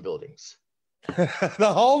the Hallman buildings.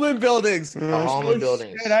 The Hallman buildings. The Hallman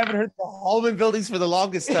buildings. Shit, I haven't heard the Hallman buildings for the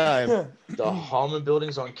longest time. The Hallman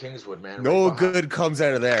buildings on Kingswood, man. No good comes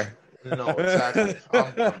out of there. No, exactly.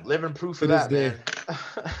 I'm living proof of that, man.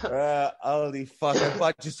 Holy fuck. I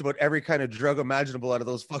bought just about every kind of drug imaginable out of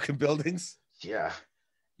those fucking buildings. Yeah.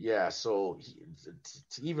 So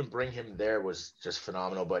to even bring him there was just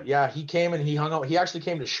phenomenal. But yeah, he came and he hung out. He actually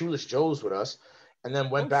came to Shoeless Joe's with us and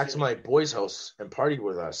then went back to my boy's house and partied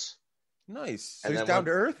with us. Nice. So he's down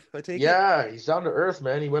to earth, I take it? Yeah, he's down to earth,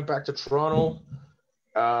 man. He went back to Toronto.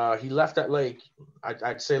 He left at like,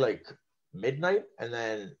 I'd say like midnight. And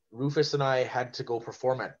then Rufus and I had to go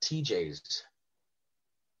perform at TJ's,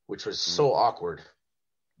 which was so awkward.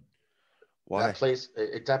 Why? That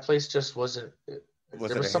place just wasn't.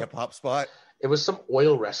 Was it a hip-hop spot? It was some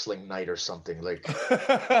oil wrestling night or something. Like,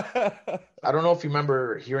 I don't know if you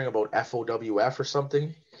remember hearing about FOWF or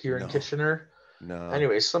something here in Kitchener. No.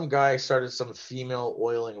 Anyway, some guy started some female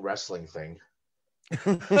oiling wrestling thing.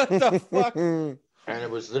 What the fuck? And it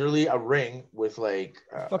was literally a ring with like.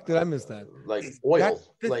 Fuck, did I miss that? Like oil. That's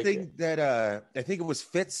the like, thing that I think it was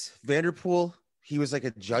Fitz Vanderpool. He was like a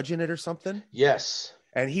judge in it or something. Yes.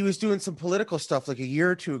 And he was doing some political stuff like a year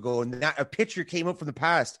or two ago, and a picture came up from the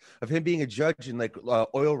past of him being a judge in like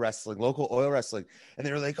oil wrestling, local oil wrestling, and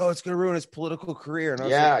they were like, "Oh, it's going to ruin his political career." And I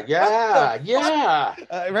was yeah.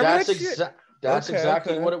 That's Okay,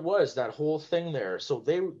 exactly okay. what it was. That whole thing there. So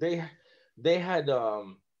they had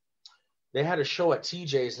a show at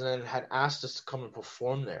TJ's and then had asked us to come and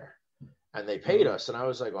perform there, and they paid us. And I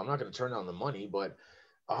was like, well, I'm not going to turn down the money, but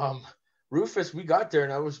Rufus, we got there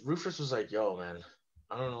and Rufus was like, yo, man,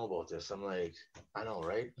 I don't know about this. I'm like, I know,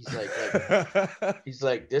 right? He's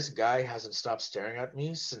like, this guy hasn't stopped staring at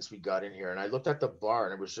me since we got in here. And I looked at the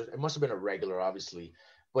bar, and it must have been a regular, obviously,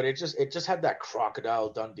 but it just had that Crocodile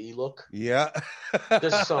Dundee look. Yeah.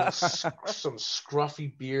 Just some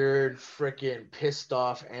scruffy beard, freaking pissed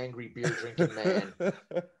off, angry beer drinking man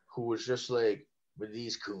who was just like, what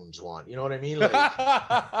these coons want, you know what I mean? Like,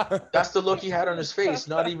 that's the look he had on his face,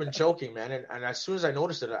 not even joking, man. And as soon as I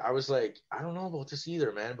noticed it, I was like, I don't know about this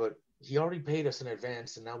either, man, but he already paid us in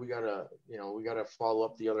advance, and now we gotta follow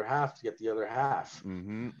up the other half to get the other half.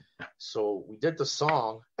 Mm-hmm. So we did the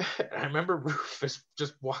song, and I remember Rufus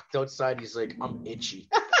just walked outside. He's like, I'm itchy.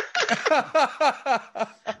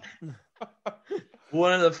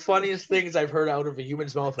 One of the funniest things I've heard out of a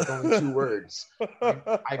human's mouth with only 2 words.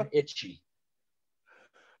 I'm itchy.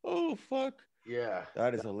 Oh, fuck. Yeah.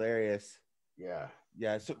 That is hilarious. Yeah.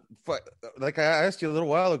 Yeah. So, like I asked you a little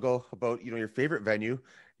while ago about, your favorite venue.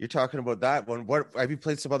 You're talking about that one. What have you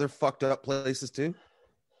played some other fucked up places too?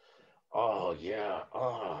 Oh, yeah.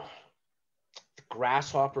 Oh, the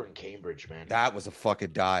Grasshopper in Cambridge, man. That was a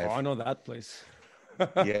fucking dive. Oh, I know that place.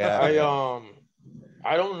 Yeah.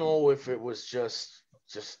 I don't know if it was just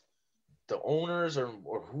the owners or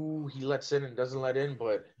who he lets in and doesn't let in,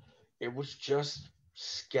 but it was just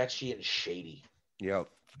sketchy and shady. Yep.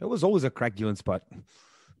 It was always a crack dealing spot.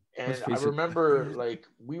 And I remember, like,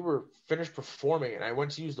 we were finished performing, and I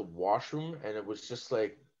went to use the washroom, and it was just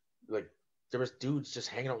like there was dudes just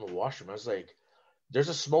hanging out in the washroom. I was like, there's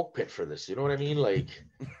a smoke pit for this, you know what I mean? Like,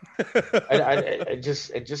 I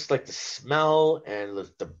just like the smell and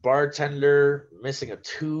the bartender missing a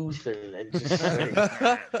tooth and just like,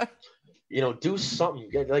 do something.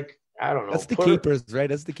 Like, I don't know. That's the keepers, right?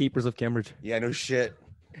 That's the keepers of Cambridge. Yeah, no shit.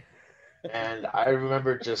 And I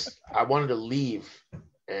remember I wanted to leave,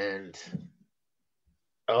 and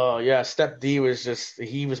oh yeah, Step D was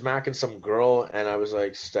he was macking some girl, and I was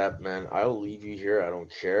like, Step, man, I'll leave you here. I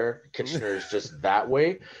don't care. Kitchener is just that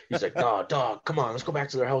way. He's like, no, dog, come on, let's go back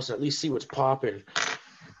to their house and at least see what's popping.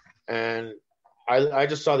 And I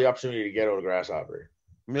just saw the opportunity to get out of Grasshopper.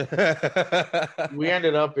 We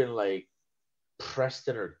ended up in like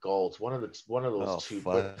Preston or Galt, one of those two.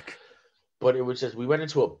 But it was just, we went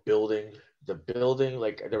into a building. The building,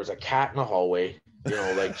 like, there was a cat in the hallway.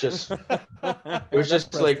 Like, just it was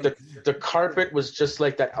just like the carpet was just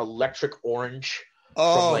like that electric orange.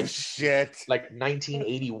 Oh, from like shit! Like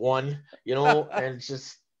 1981, and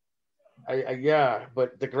just yeah.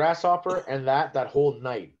 But the Grasshopper and that whole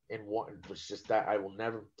night in one was just that I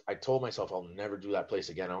told myself I'll never do that place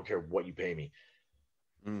again. I don't care what you pay me.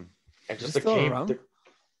 And just I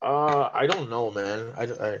don't know, man.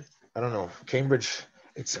 I don't know. Cambridge,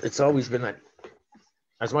 it's always been that.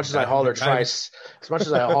 As much as I holler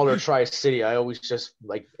Tri-City, I always just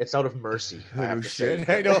like, it's out of mercy. I know.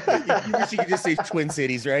 You wish you could just say Twin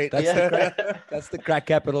Cities, right? That's the crack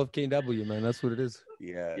capital of KW, man. That's what it is.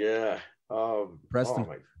 Yeah. Yeah. Preston.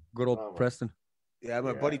 Good old Preston. Yeah,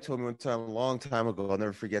 my buddy told me one time, a long time ago, I'll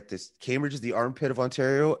never forget this. Cambridge is the armpit of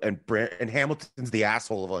Ontario, and Hamilton's the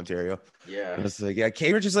asshole of Ontario. Yeah. And it's like, yeah,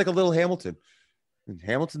 Cambridge is like a little Hamilton. And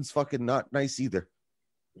Hamilton's fucking not nice either.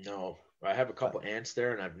 No. I have a couple aunts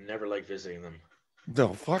there, and I've never liked visiting them.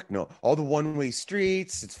 No, fuck no. All the one-way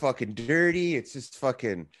streets. It's fucking dirty. It's just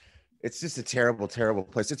a terrible, terrible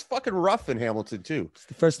place. It's fucking rough in Hamilton, too. It's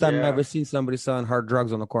the first time I've ever seen somebody selling hard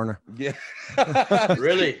drugs on the corner. Yeah.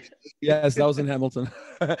 Really? Yes, that was in Hamilton.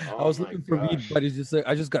 I was looking for weed, but he's just like,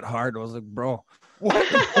 I just got hard. I was like, bro. What?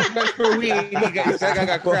 For weed? I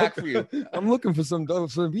got crack for you. I'm looking for some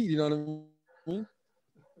weed, you know what I mean?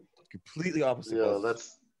 Completely opposite. Yeah,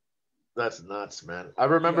 that's nuts, man. I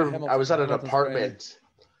remember I was at an apartment.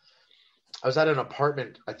 I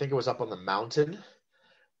think it was up on the mountain,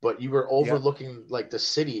 but you were overlooking like the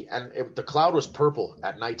city, and the cloud was purple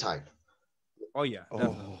at nighttime. Oh yeah.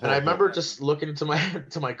 And I remember just looking to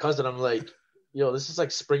my cousin. I'm like, yo, this is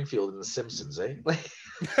like Springfield in The Simpsons, eh?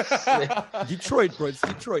 Detroit, bro. It's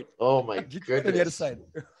Detroit. Oh my Detroit goodness. on the other side.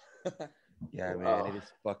 Yeah, man, it is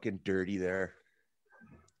fucking dirty there.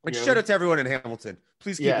 And shout out to everyone in Hamilton.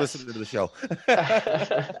 Please keep listening to the show.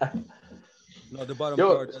 No, the bottom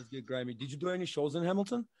part does get grimy. Did you do any shows in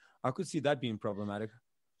Hamilton? I could see that being problematic.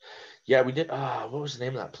 Yeah, we did. What was the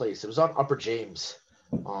name of that place? It was on Upper James.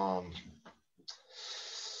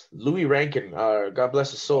 Louis Rankin, God bless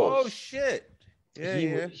his soul. Oh shit!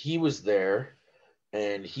 Yeah, he was there,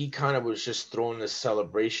 and he kind of was just throwing this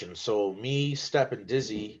celebration. So me, Step, and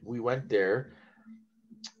Dizzy, we went there,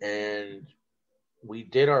 and we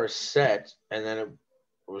did our set, and then it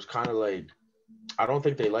was kind of like, I don't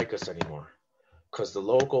think they like us anymore, because the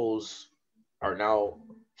locals are now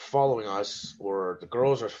following us, or the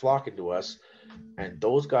girls are flocking to us, and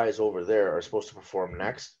those guys over there are supposed to perform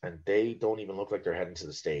next, and they don't even look like they're heading to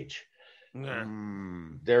the stage.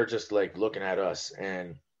 They're just like looking at us,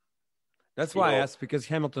 and That's why I asked, because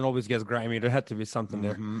Hamilton always gets grimy. There had to be something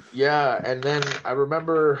there. yeah. And then I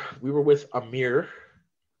remember we were with Amir.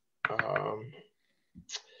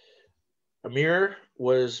 Amir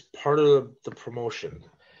was part of the promotion,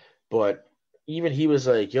 but even he was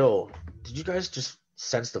like, yo, did you guys just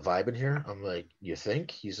sense the vibe in here? I'm like, you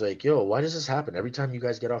think? He's like, yo, why does this happen every time you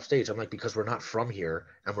guys get off stage? I'm like, because we're not from here,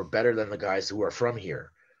 and we're better than the guys who are from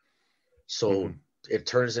here. So it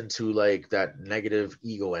turns into like that negative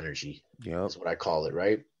ego energy. Yeah, that's what I call it,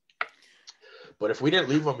 right? But if we didn't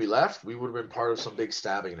leave when we left, we would have been part of some big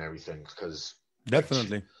stabbing and everything, because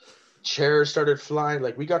definitely chairs started flying.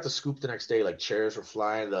 Like, we got the scoop the next day, like chairs were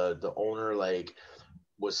flying. The owner like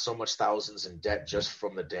was so much thousands in debt just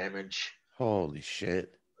from the damage. Holy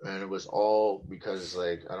shit. And it was all because,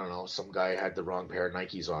 like, I don't know, some guy had the wrong pair of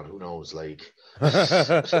Nikes on. Who knows? Like,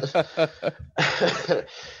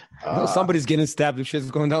 somebody's getting stabbed if shit's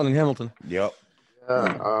going down in Hamilton. Yep.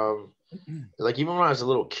 Yeah. Like, even when I was a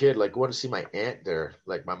little kid, like, going to see my aunt there,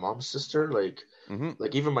 like my mom's sister, like,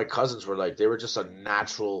 like even my cousins were like, they were just a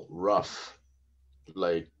natural rough,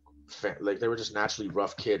 like they were just naturally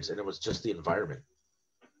rough kids, and it was just the environment.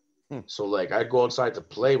 So like, I'd go outside to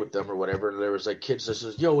play with them or whatever, and there was like kids that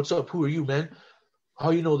says, yo, what's up? Who are you, man?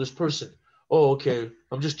 How you know this person? Oh, okay.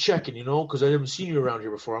 I'm just checking, because I haven't seen you around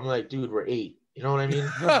here before. I'm like, dude, we're 8. You know what I mean?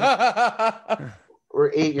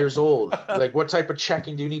 We're 8 years old. Like, what type of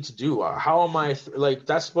checking do you need to do? How am I like,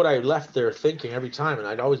 that's what I left there thinking every time. And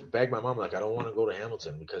I'd always beg my mom, like, I don't want to go to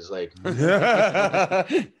Hamilton, because like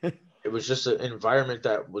it was just an environment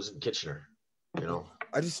that was in Kitchener,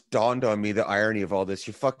 I just dawned on me the irony of all this.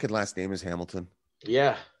 Your fucking last name is Hamilton.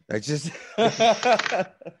 Yeah. I just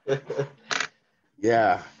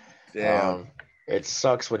yeah. Damn. It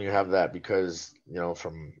sucks when you have that, because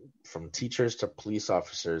from teachers to police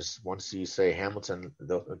officers, once you say Hamilton,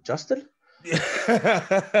 Justin?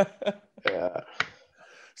 Yeah. Yeah.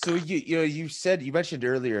 So you mentioned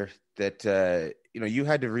earlier that you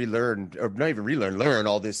had to relearn, or not even learn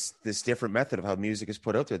all this different method of how music is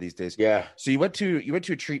put out there these days. Yeah. So you went to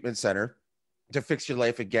a treatment center to fix your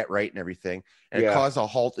life and get right and everything, and it caused a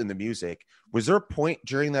halt in the music. Was there a point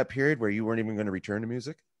during that period where you weren't even going to return to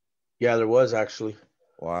music? Yeah, there was, actually.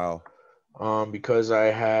 Wow. Because I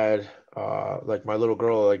had like my little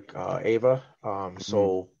girl, like Ava.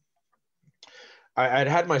 So I'd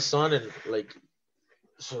had my son, and like,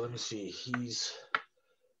 so let me see, he's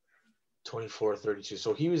 24, 32.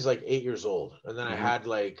 So he was like 8 years old. And then I had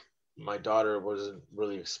like, my daughter wasn't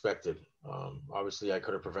really expected. Obviously I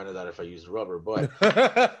could have prevented that if I used rubber, but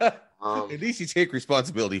at least you take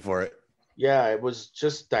responsibility for it. Yeah, it was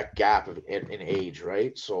just that gap in age,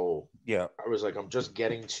 right? So yeah, I was like, I'm just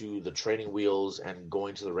getting to the training wheels and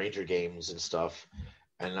going to the Ranger games and stuff,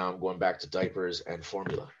 and now I'm going back to diapers and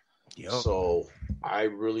formula. Yep. So I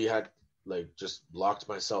really had like just locked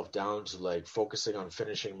myself down to like focusing on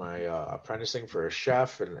finishing my apprenticing for a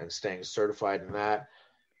chef and staying certified in that,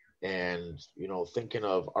 and thinking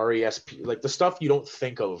of RESP, like the stuff you don't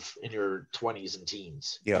think of in your 20s and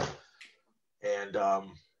teens. Yeah. And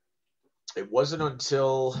it wasn't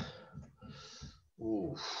until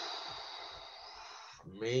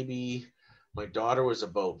maybe my daughter was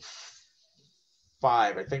about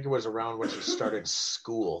 5. I think it was around when she started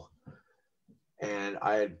school. And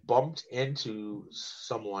I had bumped into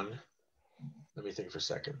someone. Let me think for a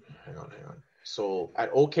second. Hang on. So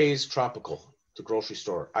at OK's Tropical, the grocery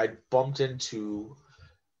store, I bumped into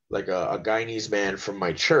like a Guyanese man from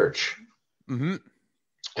my church. Mm-hmm.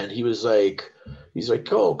 And he's like,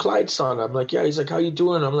 oh, Clyde's son. I'm like, yeah. He's like, how you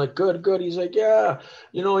doing? I'm like, good. He's like, yeah,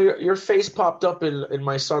 your face popped up in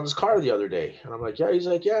my son's car the other day. And I'm like, yeah. He's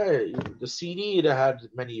like, yeah, the CD it had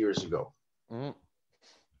many years ago. Mm.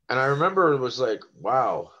 And I remember it was like,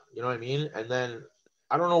 wow, you know what I mean? And then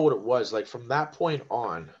I don't know what it was. Like from that point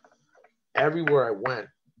on, everywhere I went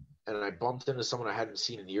and I bumped into someone I hadn't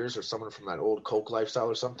seen in years, or someone from that old Coke lifestyle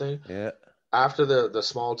or something. Yeah. After the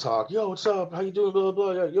small talk, yo, what's up? How you doing? Blah,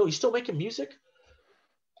 blah, blah. Yo, you still making music?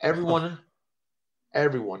 Everyone,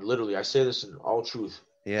 literally, I say this in all truth.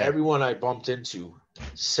 Yeah. Everyone I bumped into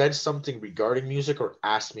said something regarding music or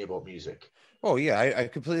asked me about music. Oh, yeah, I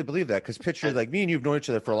completely believe that, because picture, like, me and you've known each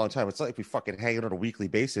other for a long time. It's not like we fucking hang out on a weekly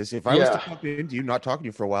basis. If I was to pop into you, not talking to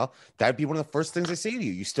you for a while, that'd be one of the first things I say to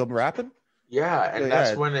you. You still rapping? Yeah, and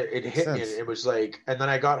that's when it hit me. It was like, and then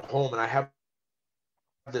I got home, and I have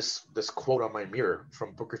this quote on my mirror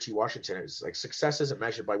from Booker T. Washington. It's like, success isn't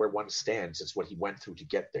measured by where one stands. It's what he went through to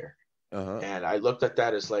get there. And I looked at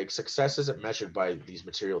that as like success isn't measured by these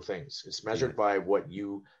material things. It's measured by what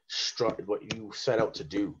you set out to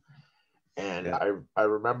do. And I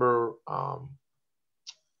remember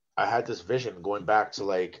I had this vision going back to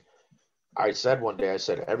like, I said one day, I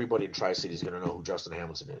said, everybody in Tri-City is going to know who Justin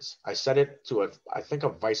Hamilton is. I said it to I think a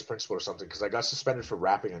vice principal or something, because I got suspended for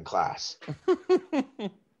rapping in class.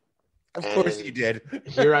 Of course you did.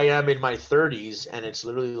 Here I am in my 30s, and it's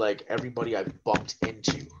literally like everybody I've bumped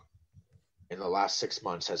into in the last 6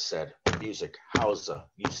 months has said, music, howza,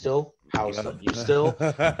 you still? Howza, you still?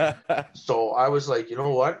 So I was like, you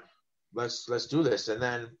know what? Let's do this. And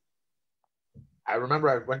then I remember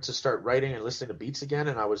I went to start writing and listening to beats again,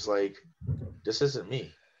 and I was like, this isn't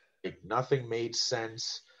me. Like, nothing made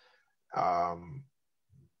sense. I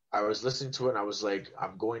was listening to it, and I was like,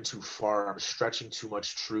 I'm going too far. I'm stretching too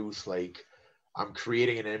much truth. Like, I'm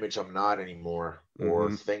creating an image I'm not anymore,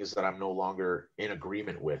 or things that I'm no longer in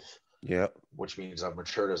agreement with. Yeah. Which means I've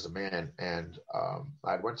matured as a man. And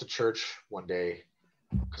I went to church one day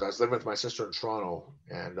because I was living with my sister in Toronto,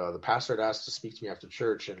 and the pastor had asked to speak to me after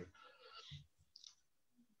church. And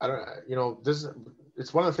I don't,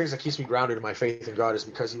 it's one of the things that keeps me grounded in my faith in God, is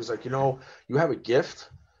because he was like, you have a gift,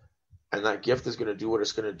 and that gift is going to do what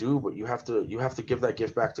it's going to do, but you have to give that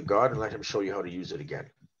gift back to God and let him show you how to use it again.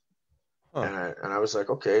 And I was like,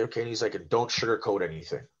 okay. And he's like, don't sugarcoat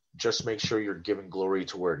anything. Just make sure you're giving glory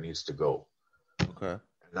to where it needs to go. Okay.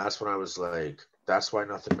 And that's when I was like, that's why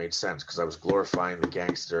nothing made sense, because I was glorifying the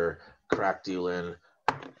gangster, crack dealing,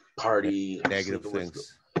 party, negative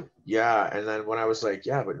things. Yeah. And then when I was like,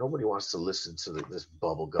 yeah, but nobody wants to listen to this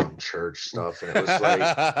bubblegum church stuff. And it was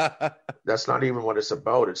like, that's not even what it's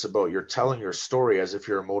about. It's about, you're telling your story as if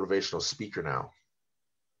you're a motivational speaker now.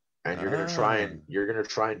 And you're going to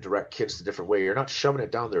try and direct kids a different way. You're not shoving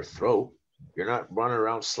it down their throat. You're not running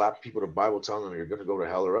around slapping people to Bible telling them you're going to go to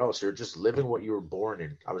hell or else. You're just living what you were born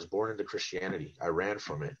in. I was born into Christianity. I ran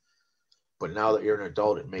from it. But now that you're an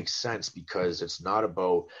adult, it makes sense, because it's not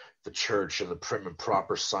about the church and the prim and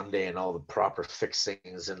proper Sunday and all the proper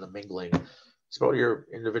fixings and the mingling. It's about your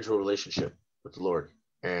individual relationship with the Lord,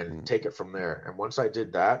 and take it from there. And once I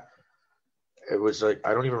did that, it was like,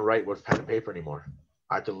 I don't even write with pen and paper anymore.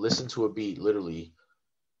 I can listen to a beat literally,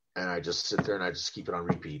 and I just sit there and I just keep it on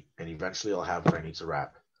repeat, and eventually I'll have what I need to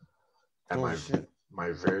rap. And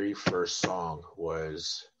my very first song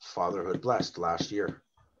was Fatherhood Blessed last year.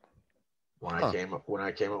 When I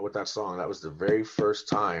came up with that song, that was the very first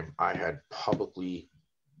time I had publicly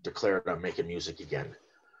declared I'm making music again.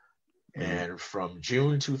 And from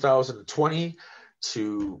June 2020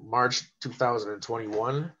 to March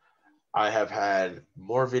 2021, I have had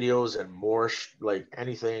more videos and more like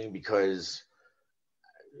anything, because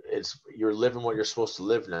you're living what you're supposed to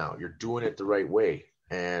live now. You're doing it the right way,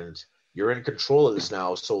 and you're in control of this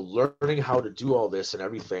now. So learning how to do all this and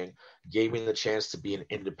everything gave me the chance to be an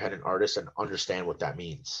independent artist and understand what that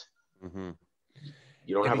means. You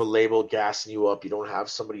don't have a label gassing you up. You don't have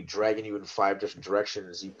somebody dragging you in 5 different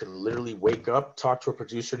directions. You can literally wake up, talk to a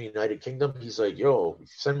producer in the United Kingdom. He's like, yo,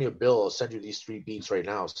 send me a bill. I'll send you these 3 beats right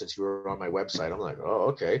now since you were on my website. I'm like, oh,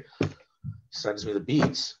 okay. Sends me the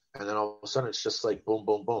beats. And then all of a sudden it's just like boom,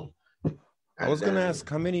 boom, boom. I was gonna ask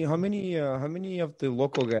how many of the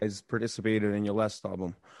local guys participated in your last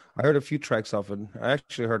album? I heard a few tracks off it. I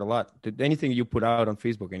actually heard a lot. Did anything you put out on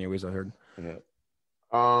Facebook? Anyways, I heard. Yeah.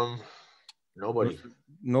 Nobody.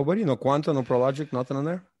 Nobody. No Quanta. No Prologic. Nothing on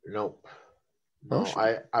there. Nope. No.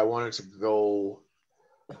 I wanted to go.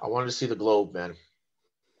 I wanted to see the globe, man.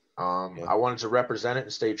 I wanted to represent it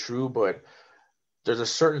and stay true, but there's a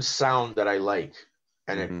certain sound that I like,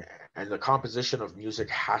 and and the composition of music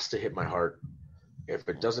has to hit my heart. If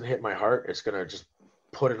it doesn't hit my heart, it's going to just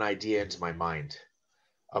put an idea into my mind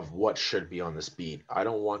of what should be on this beat. I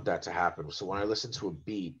don't want that to happen. So when I listen to a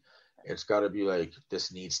beat, it's got to be like,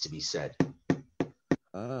 this needs to be said.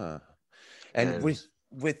 And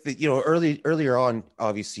with the, earlier on,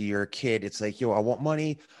 obviously you're a kid. It's like, I want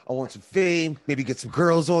money. I want some fame, maybe get some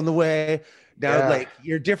girls on the way. Now, like,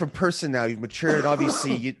 you're a different person now. You've matured.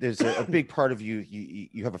 Obviously, there's a big part of you.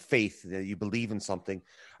 You have a faith that you believe in something.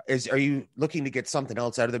 Are you looking to get something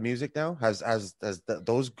else out of the music now? Have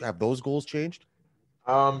those goals changed?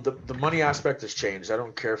 The money aspect has changed. I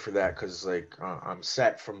don't care for that, because like I'm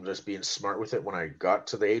set from just being smart with it when I got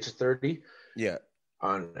to the age of 30. Yeah.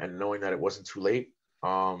 And knowing that it wasn't too late.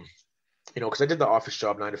 Because I did the office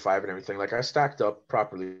job 9 to 5 and everything. Like, I stacked up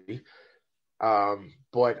properly.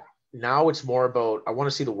 But now it's more about, I want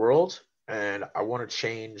to see the world, and I want to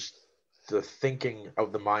change the thinking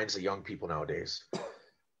of the minds of young people nowadays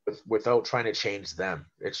without trying to change them.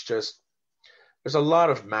 It's just, there's a lot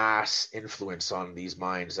of mass influence on these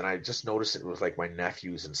minds, and I just noticed it with like my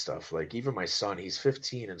nephews and stuff. Like even my son, he's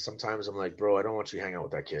 15, and sometimes I'm like, bro, I don't want you to hang out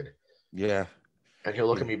with that kid. Yeah. And he'll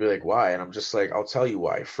look at me and be like, why? And I'm just like, I'll tell you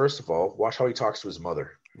why. First of all, watch how he talks to his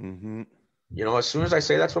mother. Mm-hmm. You know, as soon as I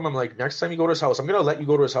say that to him, I'm like, next time you go to his house, I'm going to let you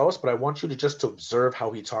go to his house, but I want you to just to observe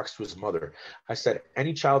how he talks to his mother. I said,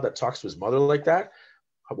 any child that talks to his mother like that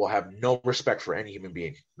will have no respect for any human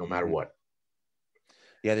being, no matter what.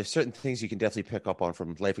 Yeah, there's certain things you can definitely pick up on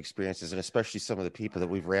from life experiences, and especially some of the people that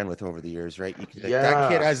we've ran with over the years, right? You can,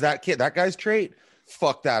 that kid has that guy's trait.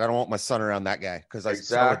 Fuck that. I don't want my son around that guy because I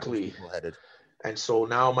exactly. Headed. And so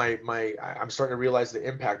now I'm starting to realize the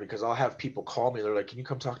impact, because I'll have people call me. They're like, can you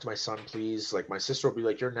come talk to my son, please? Like my sister will be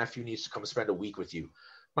like, your nephew needs to come spend a week with you.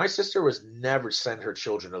 My sister was never send her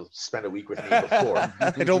children to spend a week with me before.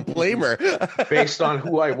 I don't blame her. Based on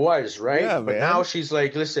who I was, right? Yeah, but man. Now she's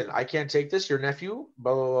like, listen, I can't take this. Your nephew,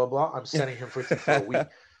 blah, blah, blah, blah. I'm sending him with you for a week.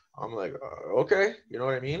 I'm like, okay. You know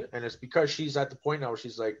what I mean? And it's because she's at the point now where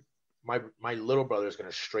she's like, my little brother is going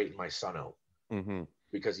to straighten my son out. Mm-hmm.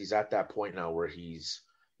 Because he's at that point now where he's,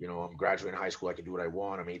 you know, I'm graduating high school. I can do what I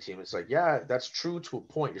want. I'm 18. It's like, yeah, that's true to a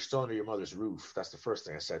point. You're still under your mother's roof. That's the first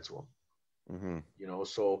thing I said to him. Mm-hmm. You know,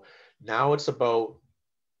 so now it's about,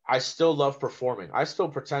 I still love performing. I still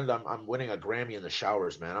pretend I'm winning a Grammy in the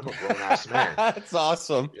showers, man. I'm a grown ass man. That's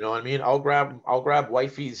awesome. You know what I mean? I'll grab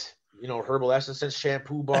wifey's, you know, herbal essence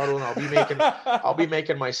shampoo bottle, and I'll be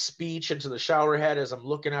making my speech into the shower head as I'm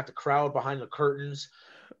looking at the crowd behind the curtains.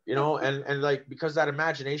 You know, and like, because that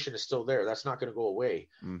imagination is still there, that's not going to go away.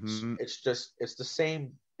 Mm-hmm. It's the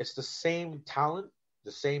same talent,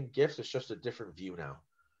 the same gifts. It's just a different view now,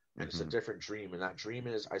 and it's a different dream. And that dream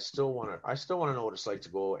is, I still want to know what it's like to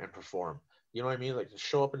go and perform. You know what I mean? Like to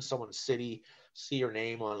show up in someone's city, see your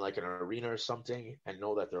name on like an arena or something, and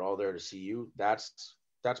know that they're all there to see you. That's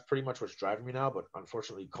pretty much what's driving me now. But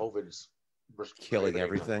unfortunately, COVID's killing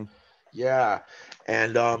everything. Yeah,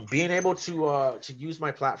 and being able to use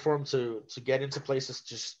my platform to get into places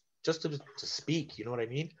just to speak, you know what I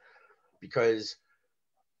mean? Because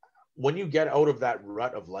when you get out of that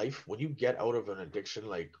rut of life, when you get out of an addiction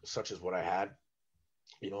like such as what I had,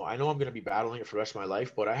 you know I'm going to be battling it for the rest of my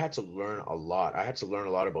life, but I had to learn a lot. I had to learn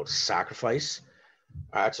a lot about sacrifice.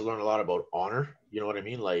 I had to learn a lot about honor. You know what I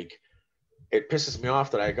mean? Like, it pisses me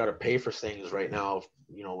off that I got to pay for things right now,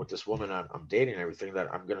 you know, with this woman I'm dating and everything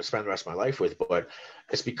that I'm going to spend the rest of my life with. But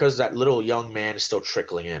it's because that little young man is still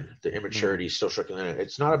trickling in. The immaturity is still trickling in.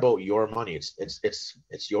 It's not about your money.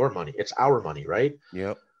 It's your money. It's our money, right?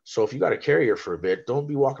 Yep. So if you got to carry her for a bit, don't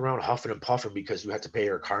be walking around huffing and puffing because you had to pay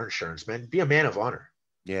her car insurance, man. Be a man of honor.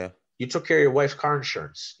 Yeah. You took care of your wife's car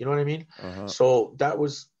insurance. You know what I mean? Uh-huh. So that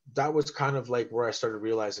was kind of like where I started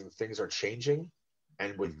realizing things are changing.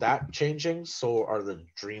 And with that changing, so are the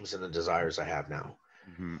dreams and the desires I have now.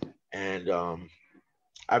 Mm-hmm. And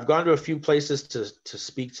I've gone to a few places to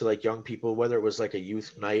speak to like young people, whether it was like a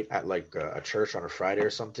youth night at like a church on a Friday or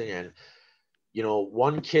something. And, you know,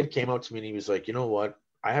 one kid came out to me and he was like, you know what?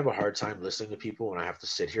 I have a hard time listening to people when I have to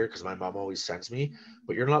sit here because my mom always sends me,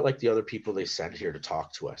 but you're not like the other people they send here to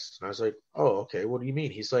talk to us. And I was like, oh, okay. What do you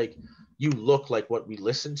mean? He's like, you look like what we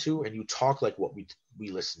listen to and you talk like what we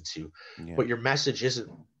listen to, but your message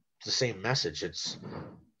isn't the same message. It's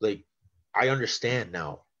like, I understand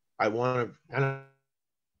now. I want to, and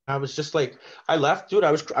I was just like, I left, dude.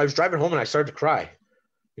 I was driving home and I started to cry.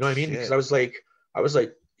 You know what I mean? Shit. Because I was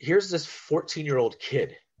like, here's this 14-year-old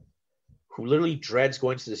kid who literally dreads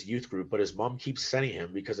going to this youth group, but his mom keeps sending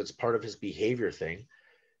him because it's part of his behavior thing.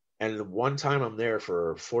 And the one time I'm there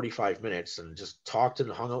for 45 minutes and just talked and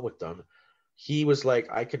hung out with them, he was like,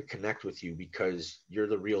 I could connect with you because you're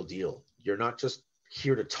the real deal. You're not just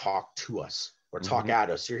here to talk to us or talk at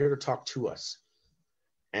us. You're here to talk to us.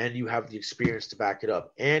 And you have the experience to back it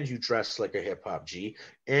up. And you dress like a hip hop G.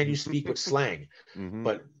 And you speak with slang.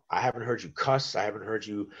 But I haven't heard you cuss. I haven't heard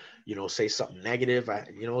you, you know, say something negative.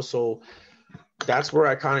 So that's where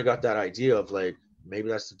I kind of got that idea of like, maybe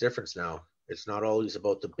that's the difference now. It's not always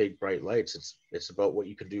about the big bright lights. It's about what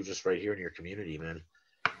you can do just right here in your community, man.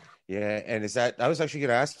 Yeah. And I was actually going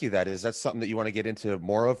to ask you that. Is that something that you want to get into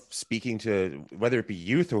more of, speaking to, whether it be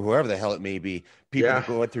youth or whoever the hell it may be, people that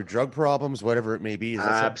going through drug problems, whatever it may be? Is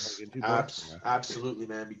that something absolutely,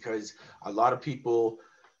 man, because a lot of people,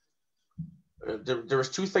 there was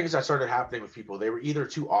two things that started happening with people. They were either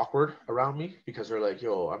too awkward around me because they're like,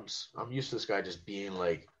 yo, I'm used to this guy just being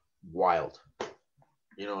like wild.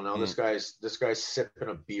 You know, now this guy's sipping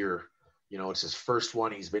a beer. You know, it's his first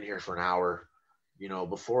one. He's been here for an hour. You know,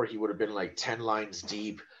 before he would have been like 10 lines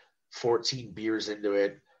deep, 14 beers into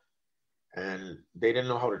it. and they didn't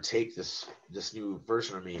know how to take this new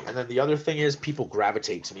version of me. And then the other thing is people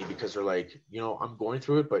gravitate to me because they're like, I'm going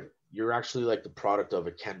through it, but you're actually like the product of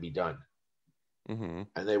it can be done. Mm-hmm.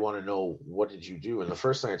 And they want to know, what did you do? And the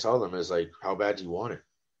first thing I tell them is like, how bad do you want it?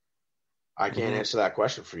 I can't answer that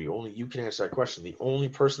question for you. Only you can answer that question. The only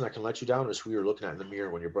person that can let you down is who you're looking at in the mirror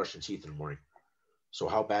when you're brushing teeth in the morning. So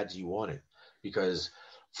how bad do you want it? Because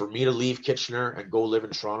for me to leave Kitchener and go live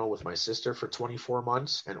in Toronto with my sister for 24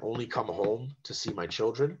 months and only come home to see my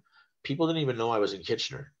children, people didn't even know I was in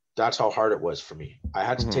Kitchener. That's how hard it was for me. I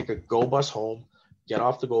had to take a GO bus home, get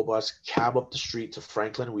off the GO bus, cab up the street to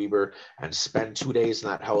Franklin Weber, and spend 2 days in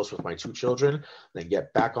that house with my 2 children, then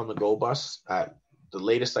get back on the GO bus at the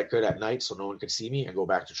latest I could at night so no one could see me and go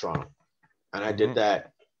back to Toronto. And I did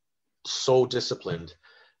that so disciplined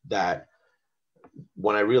that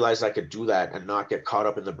when I realized I could do that and not get caught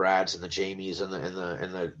up in the Brads and the Jamies and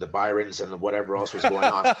the Byrons and the whatever else was going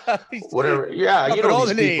on, whatever. Yeah, all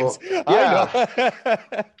these the people. names. Yeah,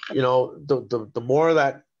 I know. The more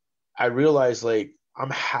that I realized, like, I'm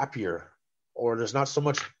happier, or there's not so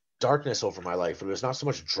much darkness over my life, or there's not so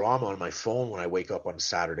much drama on my phone when I wake up on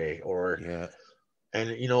Saturday, and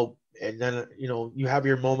then you have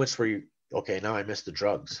your moments where okay, now I miss the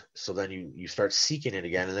drugs, so then you start seeking it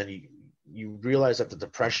again, and then you realize that the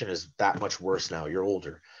depression is that much worse now. You're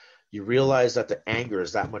older. You realize that the anger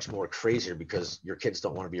is that much more crazier because your kids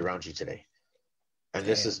don't want to be around you today. And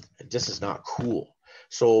this is not cool.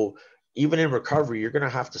 So even in recovery, you're going to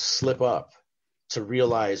have to slip up to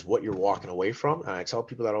realize what you're walking away from. And I tell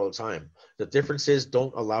people that all the time. The difference is,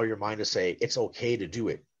 don't allow your mind to say it's okay to do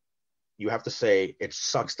it. You have to say, it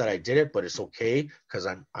sucks that I did it, but it's okay because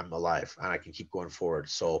I'm alive and I can keep going forward.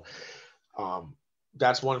 So,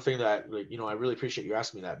 that's one thing that, like, I really appreciate you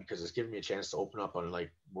asking me that, because it's giving me a chance to open up on like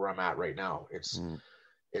where I'm at right now.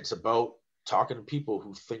 It's about talking to people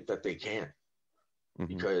who think that they can,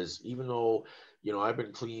 because even though, I've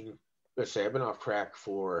been clean, let's say I've been off crack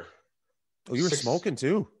for. Oh, you were smoking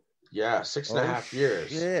too? Yeah, 6.5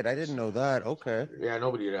 years. Shit, I didn't know that. Okay. Yeah,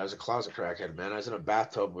 nobody did. I was a closet crackhead, man. I was in a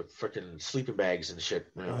bathtub with freaking sleeping bags and shit.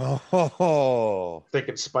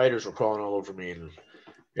 Thinking spiders were crawling all over me, and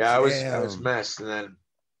I was messed. And then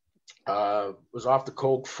was off the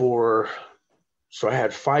coke so I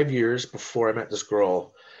had 5 years before I met this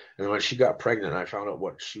girl, and when she got pregnant, I found out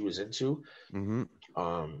what she was into.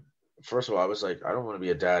 First of all, I was like, I don't want to be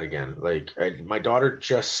a dad again. Like, my daughter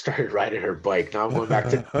just started riding her bike. Now I'm going back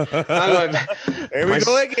to. There we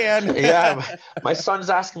go again. Yeah, my son's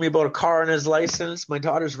asking me about a car and his license. My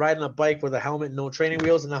daughter's riding a bike with a helmet and no training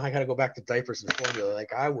wheels, and now I got to go back to diapers and formula.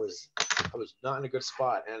 Like, I was not in a good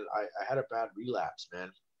spot, and I had a bad relapse,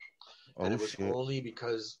 man. And it was only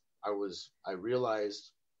because I realized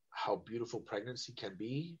how beautiful pregnancy can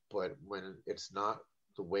be, but when it's not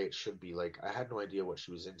the way it should be. Like, I had no idea what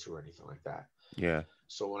she was into or anything like that. Yeah.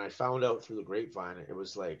 So when I found out through the grapevine, it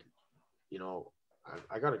was like,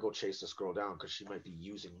 I got to go chase this girl down because she might be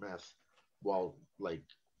using meth while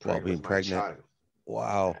being pregnant. Child.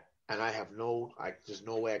 Wow. And there's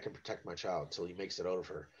no way I can protect my child till he makes it out of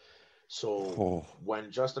her. So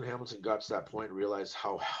when Justin Hamilton got to that point and realized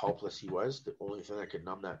how helpless he was, the only thing that could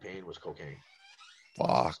numb that pain was cocaine.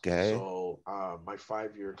 Fuck, eh? So my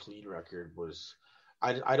 5-year clean record was,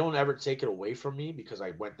 I don't ever take it away from me because I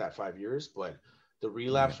went that 5 years, but the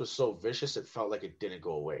relapse was so vicious it felt like it didn't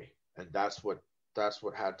go away. And that's what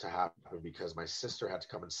had to happen, because my sister had to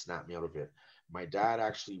come and snap me out of it. My dad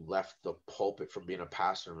actually left the pulpit from being a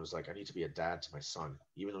pastor and was like, I need to be a dad to my son,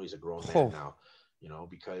 even though he's a grown man now,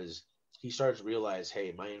 because he started to realize,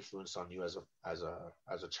 hey, my influence on you as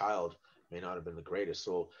a child may not have been the greatest.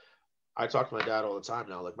 So I talk to my dad all the time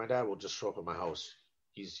now. Like, my dad will just show up at my house.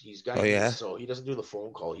 He's got so he doesn't do the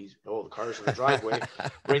phone call. The car's in the driveway,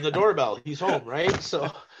 ring the doorbell, he's home, right?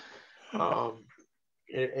 So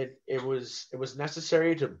it was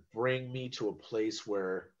necessary to bring me to a place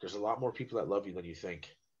where there's a lot more people that love you than you think.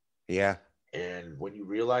 Yeah. And when you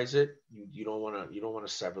realize it, you don't want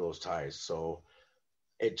to sever those ties. So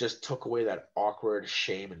it just took away that awkward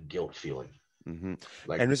shame and guilt feeling. Mm-hmm.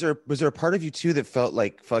 And was there a part of you too that felt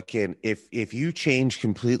like, fucking, if you change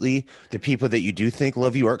completely, the people that you do think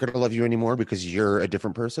love you aren't going to love you anymore because you're a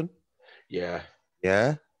different person? Yeah.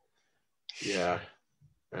 And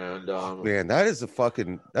man, that's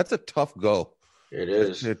a tough go. It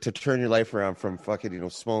is to turn your life around from fucking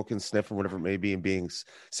smoking, sniffing, whatever it may be, and being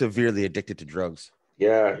severely addicted to drugs.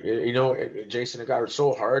 Yeah, Jason, it got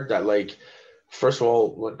so hard that, like, first of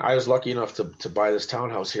all, when I was lucky enough to buy this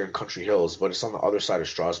townhouse here in Country Hills, but it's on the other side of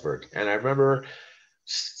Strasbourg. And I remember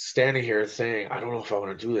standing here saying, I don't know if I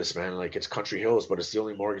want to do this, man. Like, it's Country Hills, but it's the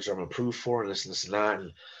only mortgage I'm approved for, and this and that.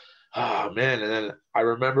 And Oh man. And then I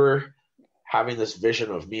remember having this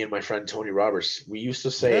vision of me and my friend Tony Roberts. We used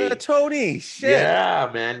to say, Yeah, Tony. Shit. yeah,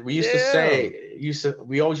 man. We used to Damn. say,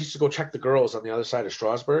 we always used to go check the girls on the other side of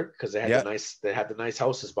Strasbourg because they had Yeah. they had the nice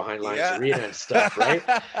houses behind Lions Yeah. Arena and stuff, right?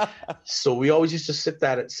 So we always used to say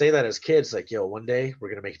that as kids, like, yo, one day we're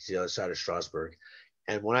gonna make it to the other side of Strasbourg.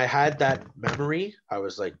 And when I had that memory, I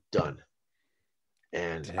was like, done.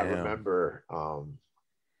 And Damn. I remember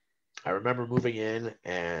moving in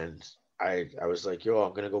and I was like, yo,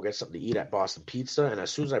 I'm gonna go get something to eat at Boston Pizza. And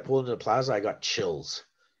as soon as I pulled into the plaza, I got chills.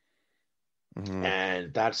 Mhm.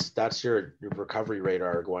 And that's your recovery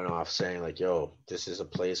radar going off saying like, yo, this is a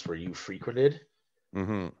place where you frequented.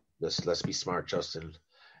 Mhm. Let's be smart, Justin.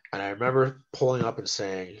 And I remember pulling up and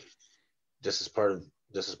saying, this is part of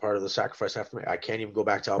the sacrifice I have to make. I can't even go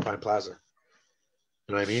back to Alpine Plaza.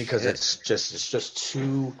 You know what I mean? Because it's just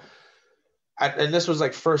too. And this was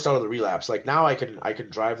like first out of the relapse. Like now I can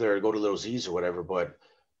drive there and go to Little Z's or whatever. But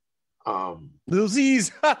Little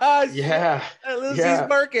Z's. yeah, Little yeah. Z's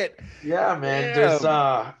Market. Yeah, man.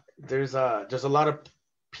 Damn. There's a lot of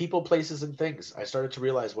people, places, and things. I started to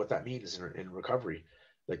realize what that means in recovery.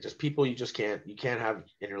 Like there's people you can't have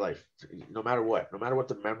in your life, no matter what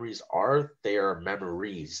the memories are. They are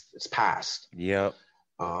memories. It's past. Yep.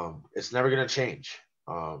 It's never gonna change.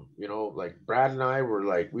 You know, like Brad and I were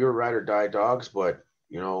like, we were ride or die dogs, but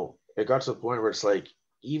you know, it got to the point where it's like,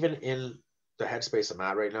 even in the headspace I'm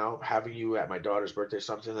at right now, having you at my daughter's birthday or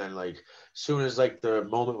something, and like soon as like the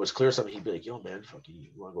moment was clear, something, he'd be like, yo man, fucking,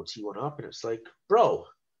 you want to go T1 up? And it's like, bro, what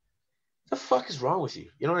the fuck is wrong with you?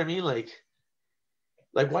 You know what I mean? Like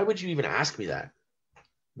why would you even ask me that?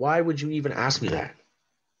 Why would you even ask me that?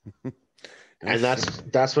 And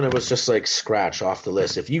that's when it was just like scratch off the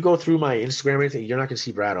list. If you go through my Instagram or anything, you're not gonna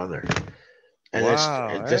see Brad on there. And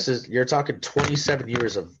Wow, this is, you're talking 27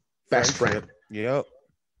 years of best friend. Yep.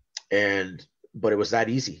 But it was that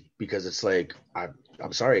easy because it's like,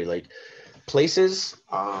 I'm sorry, like places,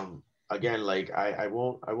 again, like I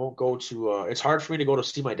won't go to it's hard for me to go to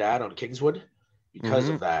see my dad on Kingswood because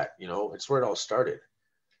of that, you know. It's where it all started.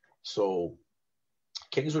 So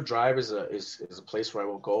Kingswood Drive is a place where I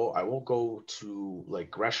won't go. I won't go to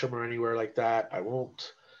like Gresham or anywhere like that. I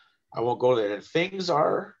won't go there. And things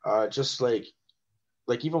are just like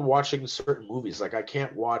even watching certain movies. Like I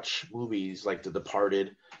can't watch movies like The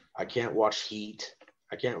Departed. I can't watch Heat.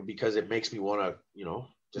 I can't, because it makes me want to, you know,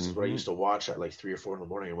 this is what I used to watch at like 3 or 4 in the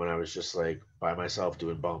morning when I was just like by myself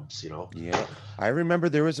doing bumps, you know? Yeah. I remember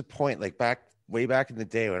there was a point like way back in the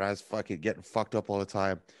day when I was fucking getting fucked up all the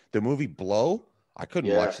time. The movie Blow, I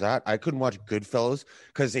couldn't watch that. I couldn't watch Goodfellas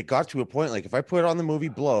because it got to a point like if I put on the movie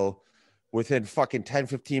Blow, within fucking 10,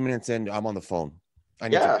 15 minutes in, I'm on the phone.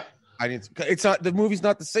 It's not, the movie's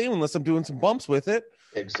not the same unless I'm doing some bumps with it.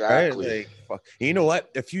 Exactly. Right? Like, fuck. You know what?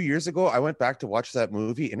 A few years ago, I went back to watch that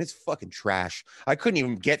movie and it's fucking trash. I couldn't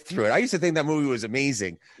even get through it. I used to think that movie was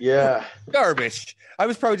amazing. Yeah. Garbage. I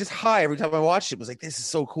was probably just high every time I watched it. It was like, this is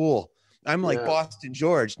so cool. I'm like Boston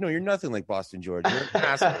George. No, you're nothing like Boston George. You're an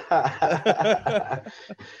asshole.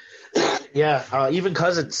 Yeah. Even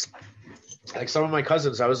cousins. Like some of my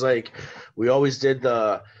cousins, I was like, we always did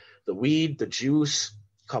the weed, the juice,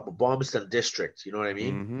 a couple bums, then district. You know what I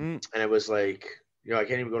mean? Mm-hmm. And it was like, you know, I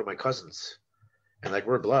can't even go to my cousins, and like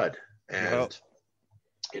we're blood. And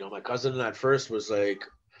you know, my cousin at first was like,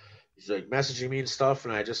 he's like messaging me and stuff,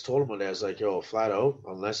 and I just told him one day, I was like, yo, flat out,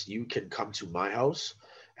 unless you can come to my house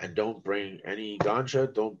and don't bring any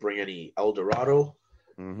ganja, don't bring any El Dorado,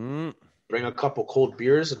 bring a couple cold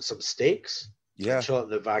beers and some steaks, and chill out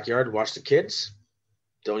in the backyard and watch the kids,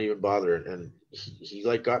 don't even bother. And he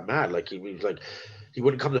like got mad, like he was like, he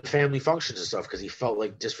wouldn't come to family functions and stuff because he felt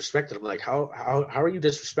like disrespected. I'm like, how are you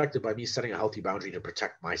disrespected by me setting a healthy boundary to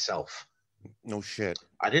protect myself? No shit.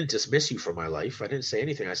 I didn't dismiss you from my life. I didn't say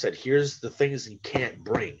anything. I said, here's the things you can't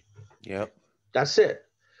bring. Yep. That's it.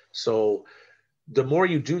 So the more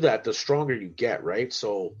you do that, the stronger you get, right?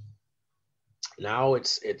 So now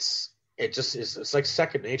it's like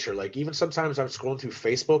second nature. Like even sometimes I'm scrolling through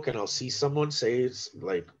Facebook and I'll see someone say, it's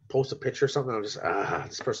like post a picture or something. I'm just,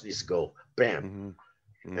 this person needs to go. Bam.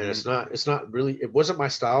 And it's not really, it wasn't my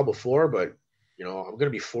style before, but you know, I'm going to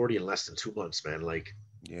be 40 in less than 2 months, man. Like,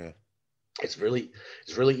 yeah, it's really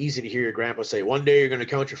easy to hear your grandpa say, one day you're going to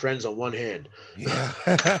count your friends on one hand.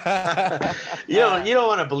 Yeah. you don't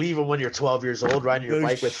want to believe him when you're 12 years old riding your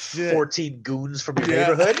bike with 14 goons from your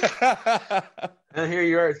neighborhood. And here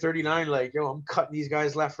you are at 39, like, yo, I'm cutting these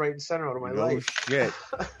guys left, right, and center out of my life.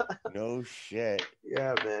 No shit.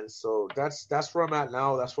 Yeah, man. So that's where I'm at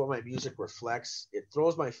now. That's what my music reflects. It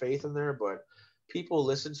throws my faith in there, but people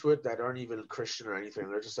listen to it that aren't even Christian or anything.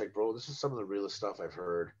 They're just like, bro, this is some of the realest stuff I've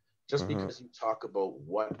heard. just because you talk about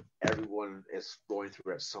what everyone is going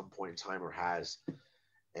through at some point in time or has.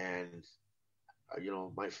 And,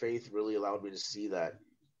 my faith really allowed me to see that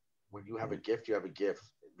when you have a gift, you have a gift,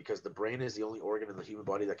 because the brain is the only organ in the human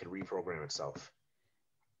body that can reprogram itself.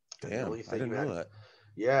 Damn, I didn't know that.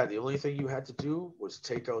 Yeah, the only thing you had to do was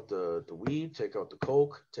take out the weed, take out the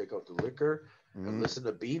coke, take out the liquor, and listen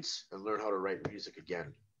to beats and learn how to write music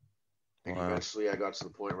again. And eventually I got to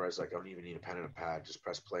the point where I was like, I don't even need a pen and a pad. Just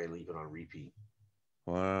press play and leave it on repeat.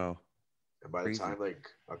 Wow. And by the time like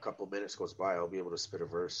a couple minutes goes by, I'll be able to spit a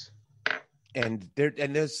verse. And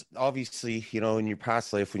there's obviously, in your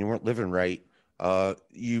past life when you weren't living right,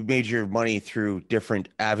 you made your money through different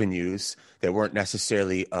avenues that weren't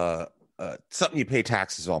necessarily something you pay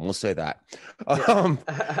taxes on. We'll say that.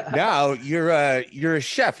 Now you're a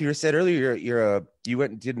chef. You said earlier you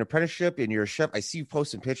went and did an apprenticeship and you're a chef. I see you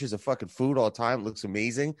posting pictures of fucking food all the time. It looks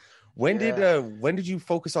amazing. When did you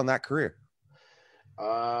focus on that career?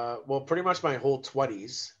 Well, pretty much my whole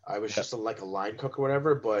 20s. I was just a line cook or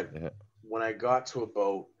whatever. But when I got to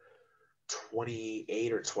about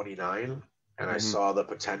 28 or 29, and I saw the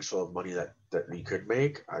potential of money that we could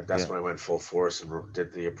make, that's when I went full force and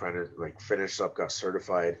did the apprentice, finished up, got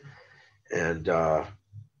certified. And, I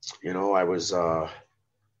was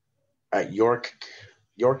at York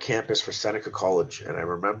campus for Seneca College. And I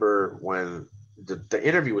remember when the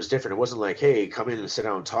interview was different. It wasn't like, hey, come in and sit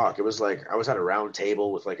down and talk. It was like I was at a round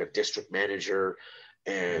table with a district manager.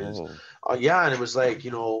 And, and it was like,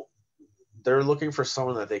 they're looking for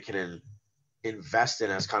someone that they can invest in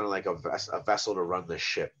as kind of like a vessel to run the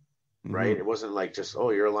ship, right? It wasn't like just, oh,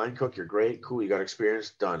 you're a line cook, you're great, cool, you got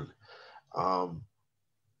experience, done. And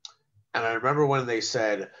I remember when they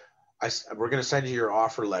said, we're going to send you your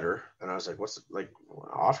offer letter. And I was like, what's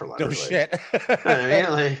offer letter? No shit.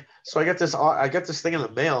 So I get this thing in the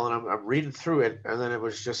mail and I'm reading through it. And then it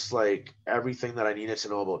was just like everything that I needed to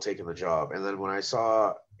know about taking the job. And then when I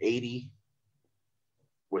saw 80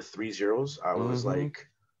 with 3 zeros, I was like,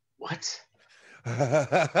 what?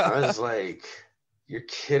 I was like, you're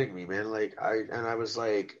kidding me, man. I was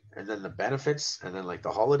like, and then the benefits and then the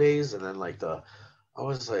holidays and then I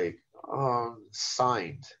was like,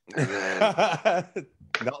 signed. And then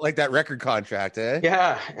not like that record contract, eh?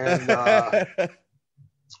 Yeah. And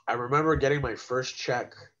I remember getting my first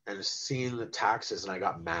check and seeing the taxes and I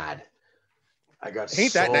got mad.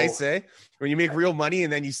 Ain't that nice, eh? When you make real money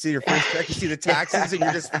and then you see your first check, you see the taxes and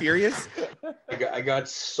you're just furious. I got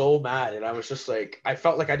so mad and I was just like, I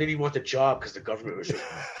felt like I didn't even want the job because the government was just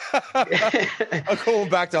I'm going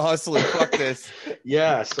back to hustling. Fuck this.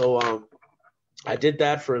 Yeah. So I did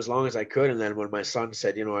that for as long as I could. And then when my son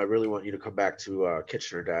said, I really want you to come back to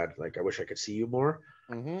Kitchener, Dad, I wish I could see you more.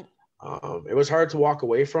 It was hard to walk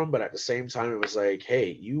away from, but at the same time, it was like,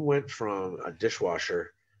 hey, you went from a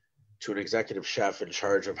dishwasher to an executive chef in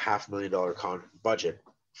charge of $500,000 budget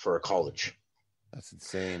for a college. That's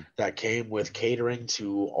insane. That came with catering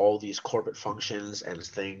to all these corporate functions and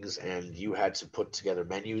things, and you had to put together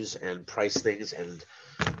menus and price things and,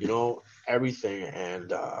 everything.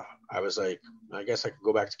 And I was like, I guess I could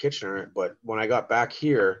go back to Kitchener. But when I got back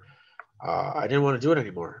here, I didn't want to do it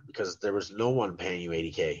anymore because there was no one paying you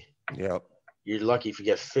 $80K. Yep. You're lucky if you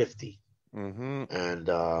get 50. And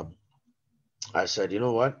I said, you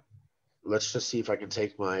know what? Let's just see if I can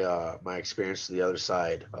take my my experience to the other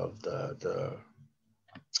side of the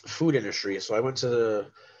food industry. So I went to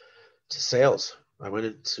sales. I went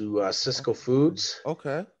into Cisco Foods.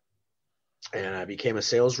 Okay. And I became a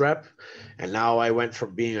sales rep. And now I went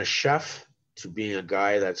from being a chef to being a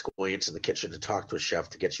guy that's going into the kitchen to talk to a chef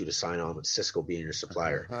to get you to sign on with Cisco being your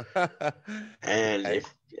supplier. And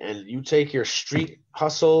you take your street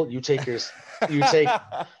hustle, you take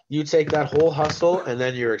that whole hustle, and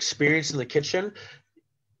then your experience in the kitchen.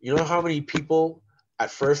 You know how many people at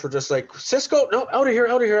first were just like, Cisco, no, out of here.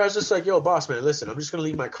 I was just like, yo, boss, man, listen, I'm just gonna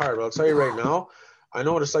leave my card, but I'll tell you right now, I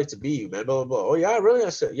know what it's like to be you, man. Blah blah blah. Oh yeah, really? I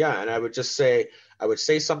said, yeah. And I would say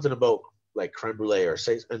something about like creme brulee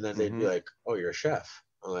and then they'd be like, oh, you're a chef.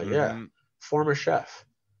 I'm like, yeah, former chef.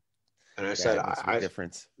 And I said,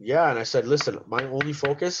 difference. Yeah. And I said, listen, my only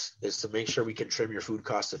focus is to make sure we can trim your food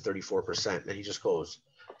cost to 34%. And he just goes,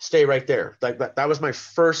 stay right there. Like that was my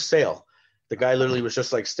first sale. The guy literally was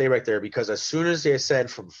just like, stay right there. Because as soon as they said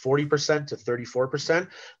from 40% to 34%,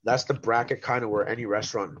 that's the bracket kind of where any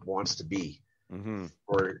restaurant wants to be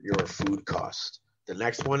for your food cost. The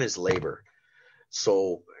next one is labor.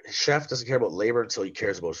 So chef doesn't care about labor until he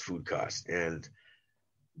cares about food cost. And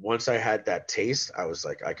once I had that taste, I was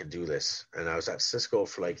like, I can do this. And I was at Cisco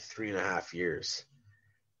for like 3.5 years.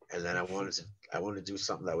 And then I wanted to do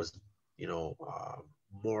something that was,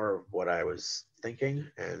 more what I was thinking.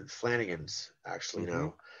 And Flanagan's actually Mm-hmm.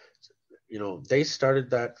 now, you know, they started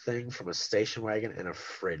that thing from a station wagon and a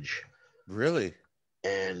fridge. Really?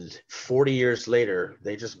 And 40 years later,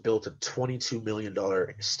 they just built a $22 million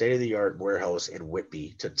state-of-the-art warehouse in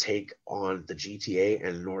Whitby to take on the GTA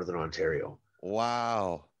and Northern Ontario.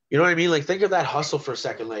 Wow. You know what I mean? Like, think of that hustle for a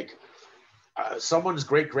second. Like, someone's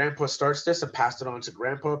great-grandpa starts this and passed it on to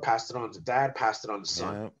grandpa, passed it on to dad, passed it on to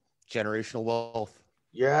son. Yeah. Generational wealth.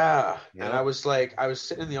 Yeah. Yeah. And I was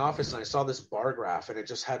sitting in the office and I saw this bar graph and it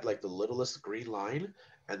just had like the littlest green line.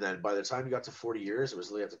 And then by the time you got to 40 years, it was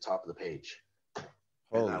literally at the top of the page.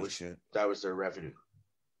 And Holy shit. that was their revenue.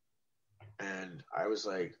 And I was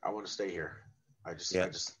like, I want to stay here. I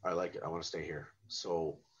like it. I want to stay here.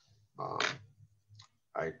 So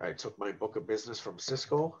I took my book of business from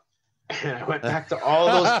Cisco and I went back to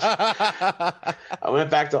all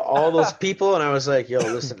those people and I was like, yo,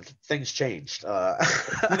 listen, things changed. I'm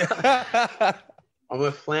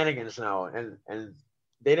with Flanagan's now. And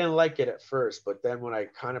they didn't like it at first, but then when I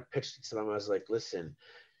kind of pitched it to them, I was like, listen,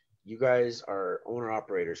 you guys are owner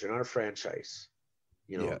operators. You're not a franchise.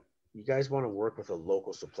 You know, You guys want to work with a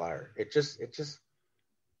local supplier. It just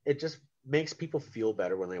makes people feel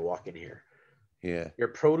better when they walk in here. Yeah. Your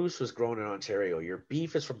produce was grown in Ontario. Your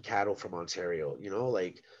beef is from cattle from Ontario. You know,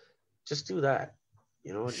 like, just do that.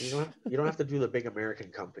 You know, you don't have to do the big American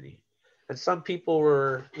company. And some people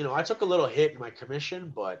were, you know, I took a little hit in my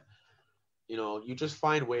commission, but you know, you just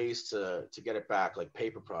find ways to get it back, like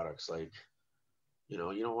paper products, like, you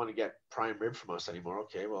know, you don't want to get prime rib from us anymore.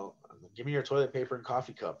 Okay, well, give me your toilet paper and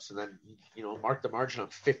coffee cups, and then, you know, mark the margin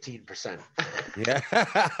up 15%. Yeah.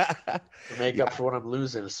 To make up for what I'm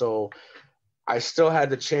losing. So I still had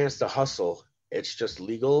the chance to hustle. It's just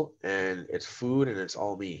legal and it's food and it's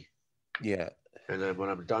all me. Yeah. And then when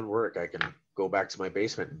I'm done work, I can go back to my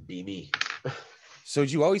basement and be me. So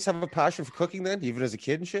did you always have a passion for cooking then, even as a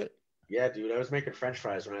kid and shit? Yeah, dude, I was making French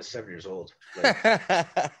fries when I was 7 years old. Like,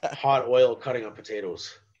 hot oil cutting up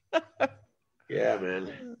potatoes. Yeah,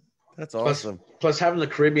 man. That's awesome. Plus having the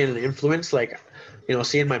Caribbean influence, like, you know,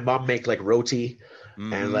 seeing my mom make like roti,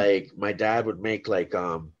 and like my dad would make like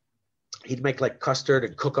he'd make like custard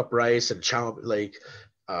and cook up rice and chow like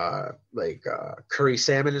curry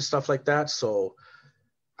salmon and stuff like that. So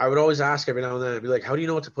I would always ask every now and then, I'd be like, how do you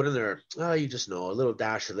know what to put in there? Oh, you just know, a little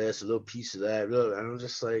dash of this, a little piece of that. And I'm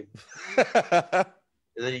just like, and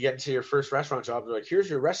then you get into your first restaurant job, they're like, here's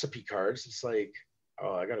your recipe cards. It's like,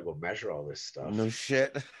 oh, I got to go measure all this stuff. No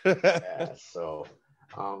shit. Yeah. So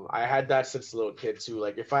I had that since a little kid too.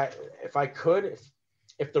 Like if I could,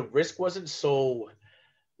 if the risk wasn't so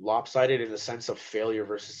lopsided in the sense of failure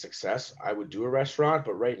versus success, I would do a restaurant.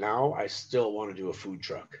 But right now I still want to do a food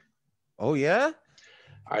truck. Oh yeah?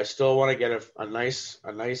 I still want to get a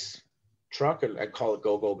nice truck and call it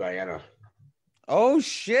Go Guyana. Oh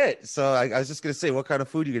shit! So I was just gonna say, what kind of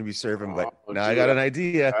food you're gonna be serving, but now I got an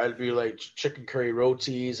idea. I'd be like chicken curry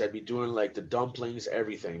rotis. I'd be doing like the dumplings,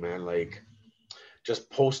 everything, man. Like, just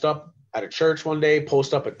post up at a church one day,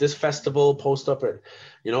 post up at this festival, post up at,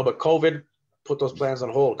 you know. But COVID put those plans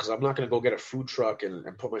on hold because I'm not gonna go get a food truck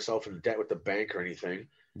and put myself in debt with the bank or anything.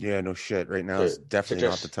 Yeah, no shit. Right now is definitely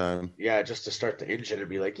not the time. Yeah, just to start the engine and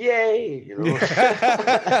be like, yay, you know.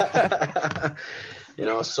 You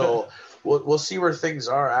know, so we'll see where things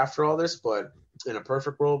are after all this, but in a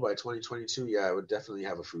perfect world by 2022, yeah, I would definitely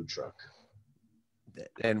have a food truck.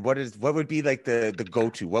 And what would be like the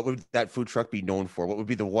go-to? What would that food truck be known for? What would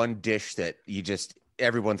be the one dish that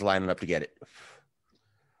everyone's lining up to get it?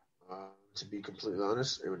 To be completely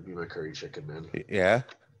honest, it would be my curry chicken, man. Yeah.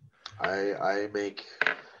 I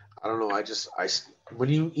don't know. When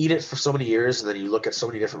you eat it for so many years and then you look at so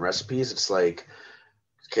many different recipes, it's like,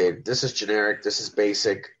 okay, this is generic. This is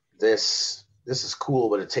basic. This is cool,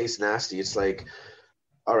 but it tastes nasty. It's like,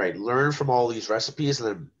 all right, learn from all these recipes and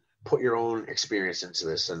then put your own experience into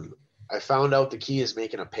this. And I found out the key is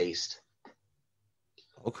making a paste.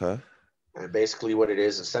 Okay. And basically what it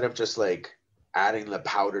is, instead of just like adding the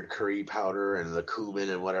powdered curry powder and the cumin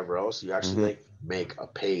and whatever else, you actually like make a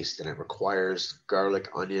paste, and it requires garlic,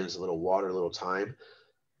 onions, a little water, a little thyme,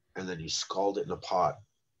 and then you scald it in a pot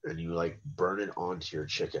and you like burn it onto your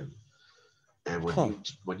chicken. And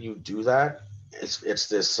when you do that, it's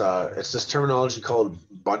this terminology called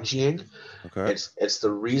bungeeing. Okay. It's the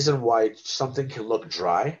reason why something can look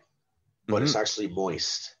dry, but it's actually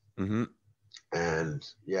moist. And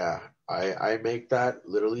yeah, I make that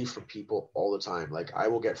literally for people all the time. Like, I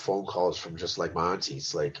will get phone calls from just like my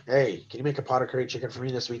aunties, like, hey, can you make a pot of curry chicken for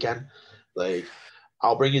me this weekend? Like,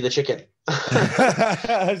 I'll bring you the chicken.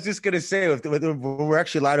 I was just gonna say, if we're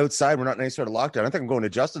actually allowed outside, we're not in any sort of lockdown. I think I'm going to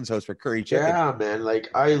Justin's house for curry chicken. Yeah, man. Like,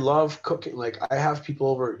 I love cooking. Like, I have people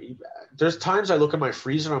over. There's times I look at my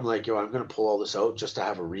freezer and I'm like, yo, I'm gonna pull all this out just to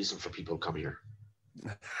have a reason for people to come here.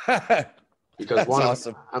 Because That's one,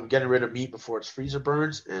 awesome. I'm getting rid of meat before its freezer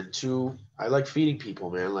burns, and two, I like feeding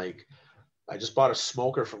people, man. Like, I just bought a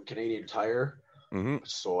smoker from Canadian Tire. Mm-hmm.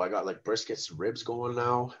 So I got like briskets and ribs going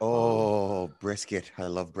now. Oh, brisket. I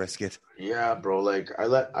love brisket. Yeah, bro. Like, I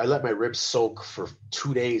let my ribs soak for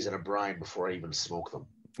 2 days in a brine before I even smoke them.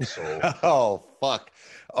 So Oh, fuck.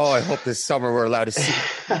 Oh, I hope this summer we're allowed to see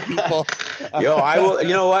people. yo, I will. You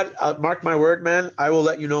know what? Mark my word, man. I will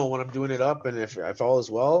let you know when I'm doing it up, and if all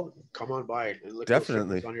is well, come on by and look.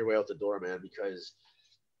 Definitely on your way out the door, man. Because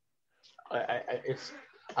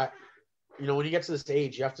you know, when you get to this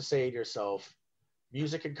age, you have to say to yourself,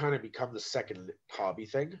 music can kind of become the second hobby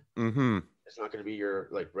thing. Mm-hmm. It's not going to be your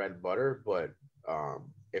like bread and butter, but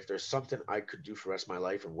if there's something I could do for the rest of my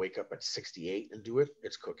life and wake up at 68 and do it,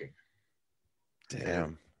 it's cooking.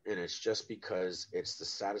 Damn. And it's just because it's the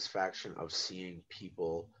satisfaction of seeing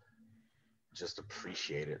people just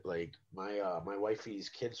appreciate it. Like my wifey's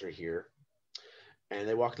kids are here, and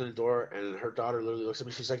they walked in the door, and her daughter literally looks at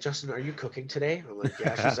me. She's like, "Justin, are you cooking today?" I'm like,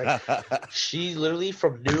 "Yeah." She's like, she literally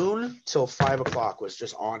from noon till 5 o'clock was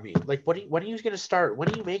just on me. Like, when are you going to start? When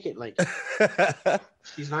do you make it? Like,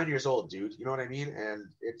 she's 9 years old, dude. You know what I mean? And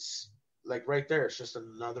it's like right there. It's just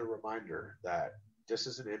another reminder that this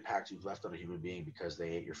is an impact you've left on a human being because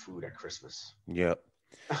they ate your food at Christmas. Yep.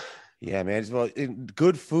 Yeah, man. Well,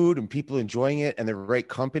 good food and people enjoying it and the right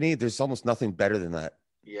company. There's almost nothing better than that.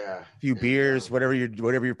 Yeah. A few beers, whatever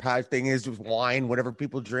your pie thing is, with wine, whatever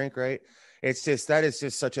people drink, right? It's just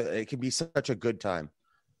it can be such a good time.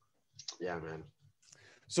 Yeah, man.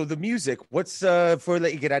 So the music, what's before I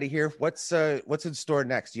let you get out of here, what's in store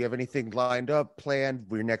next? Do you have anything lined up, planned,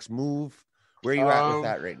 your next move? Where are you at with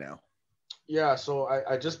that right now? Yeah, so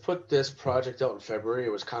I just put this project out in February.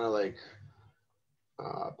 It was kind of like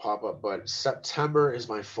pop up, but September is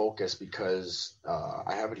my focus because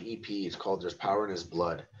I have an EP. It's called "There's Power in His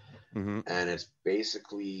Blood," and it's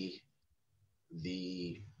basically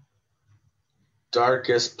the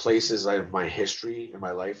darkest places of my history in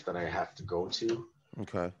my life that I have to go to.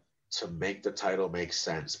 Okay. To make the title make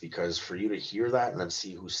sense, because for you to hear that and then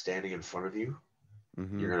see who's standing in front of you,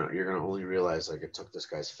 you're gonna only realize like it took this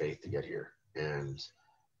guy's faith to get here, and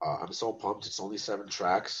I'm so pumped. It's only 7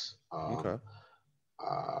 tracks. Okay.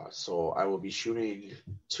 So I will be shooting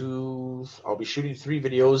 3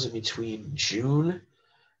 videos in between June,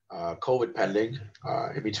 COVID pending,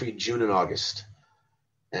 in between June and August.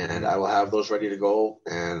 And I will have those ready to go.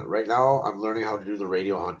 And right now I'm learning how to do the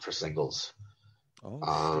radio hunt for singles.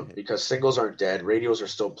 Because singles aren't dead. Radios are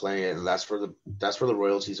still playing, and that's where the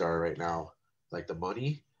royalties are right now. Like the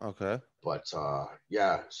money. Okay. But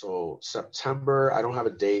yeah, so September, I don't have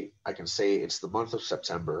a date. I can say it's the month of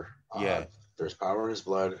September. Yeah. There's Power in His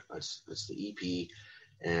Blood. It's the EP,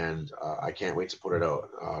 and I can't wait to put it out.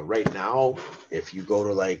 Right now, if you go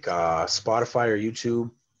to like Spotify or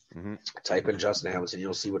YouTube, type in Justin Hamilton,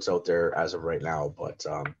 you'll see what's out there as of right now. But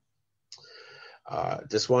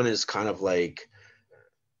this one is kind of like,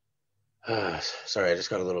 sorry, I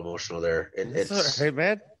just got a little emotional there. It's all right,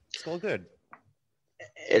 man. It's all good.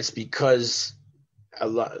 It's because a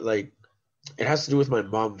lot, like, it has to do with my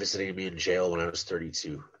mom visiting me in jail when I was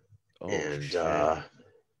 32. And,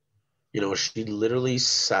 you know, she literally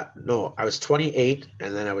I was 28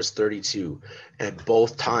 and then I was 32. And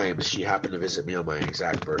both times she happened to visit me on my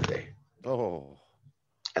exact birthday. Oh.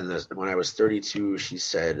 And when I was 32, she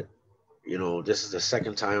said, you know, this is the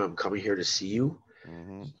second time I'm coming here to see you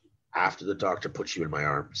after the doctor put you in my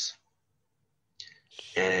arms.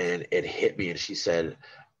 And it hit me. And she said,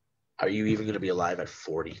 are you even going to be alive at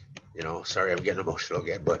 40? You know, sorry, I'm getting emotional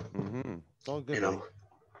again, but it's all good. You know,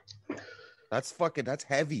 that's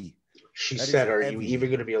heavy. She said, are you even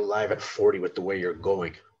going to be alive at 40 with the way you're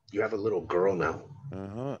going? You have a little girl now.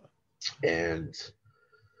 And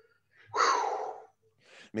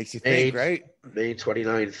makes you think, right? May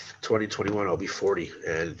 29th, 2021, I'll be 40.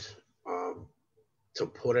 And to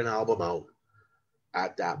put an album out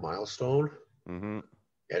at that milestone,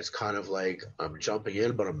 it's kind of like I'm jumping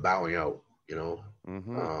in, but I'm bowing out, you know?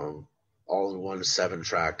 All in one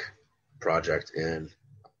 7-track project. And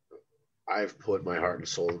I've put my heart and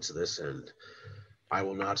soul into this, and I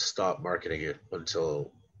will not stop marketing it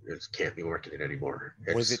until it can't be marketed anymore.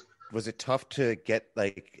 Was it tough to get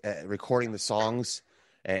like recording the songs?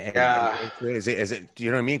 And is it? Do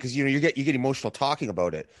you know what I mean? Because you get emotional talking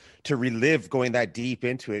about it. To relive going that deep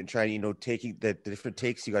into it and trying, taking the different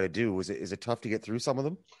takes you got to do. Is it tough to get through some of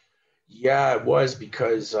them? Yeah, it was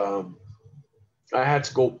because I had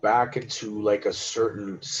to go back into like a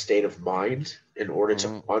certain state of mind in order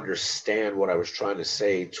to understand what I was trying to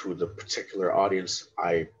say to the particular audience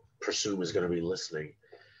I presume is going to be listening.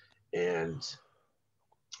 And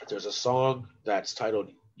there's a song that's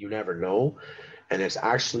titled You Never Know, and it's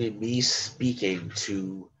actually me speaking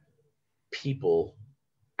to people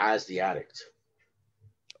as the addict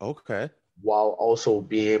Okay. while also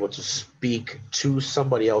being able to speak to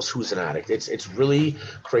somebody else who's an addict. It's really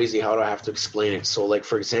crazy how do I have to explain it. So like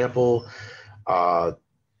for example, the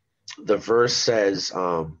verse says,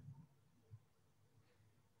 so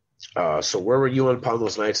where were you upon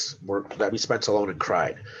those nights that we spent alone and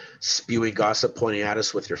cried, spewing gossip, pointing at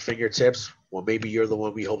us with your fingertips? Well, maybe you're the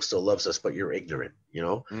one we hope still loves us, but you're ignorant, you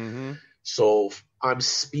know? Mm-hmm. So I'm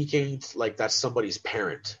speaking like that's somebody's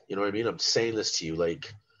parent. You know what I mean? I'm saying this to you,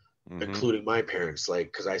 like including my parents,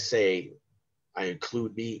 like because I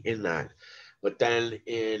include me in that. But then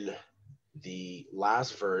in the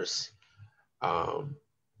last verse,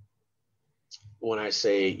 when I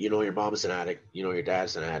say, you know, your mom's an addict, you know, your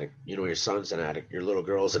dad's an addict, you know, your son's an addict, your little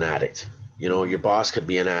girl's an addict, you know, your boss could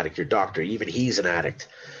be an addict, your doctor, even he's an addict.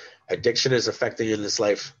 Addiction is affecting in this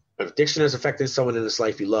life. Addiction is affecting someone in this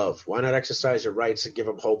life you love. Why not exercise your rights and give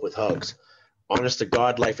them hope with hugs? Honest to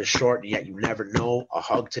God, life is short, and yet you never know. A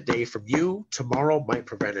hug today from you, tomorrow might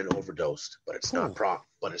prevent an overdose, but it's not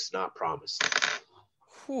promised.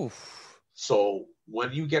 Whew. So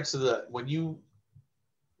when you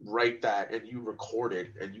write that and you record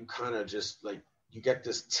it and you kind of just like you get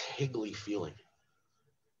this tingly feeling,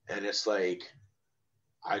 and it's like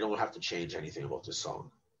I don't have to change anything about this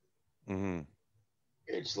song. Mm-hmm.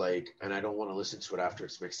 It's like, and I don't want to listen to it after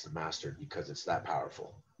it's mixed and mastered because it's that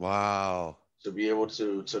powerful. Wow. To be able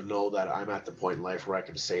to know that I'm at the point in life where I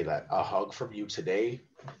can say that a hug from you today,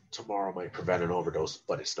 tomorrow might prevent an overdose,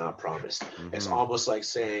 but it's not promised. It's almost like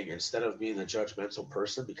saying, instead of being a judgmental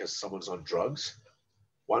person because someone's on drugs,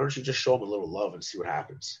 why don't you just show them a little love and see what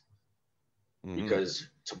happens? Because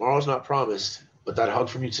tomorrow's not promised, but that hug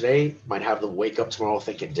from you today might have them wake up tomorrow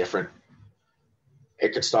thinking different.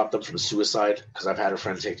 It could stop them from suicide because I've had a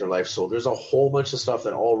friend take their life. So there's a whole bunch of stuff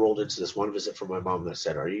that all rolled into this one visit from my mom that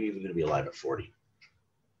said, are you even going to be alive at 40?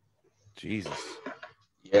 Jesus.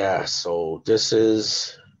 Yeah. So this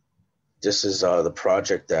is the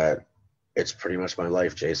project that it's pretty much my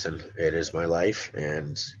life, Jason. It is my life.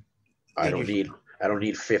 And I don't need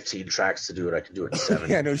 15 tracks to do it. I can do it in 7.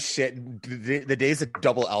 Yeah, no shit. The days that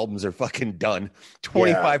double albums are fucking done.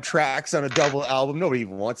 25 tracks on a double album. Nobody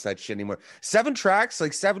even wants that shit anymore. 7 tracks,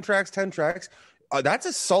 10 tracks. That's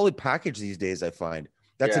a solid package these days, I find.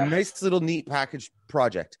 That's a nice little neat package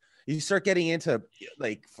project. You start getting into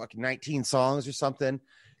like fucking 19 songs or something,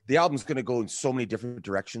 the album's going to go in so many different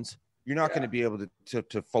directions. You're not going to be able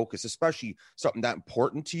to focus, especially something that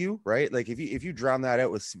important to you, right? Like if you drown that out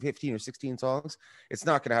with 15 or 16 songs, it's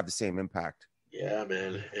not going to have the same impact. Yeah,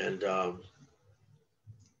 man. And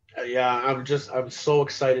I'm so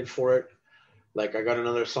excited for it. Like I got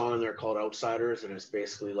another song in there called Outsiders, and it's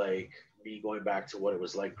basically like me going back to what it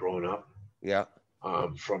was like growing up. Yeah.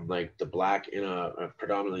 From like the black in a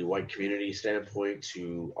predominantly white community standpoint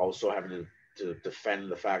to also having to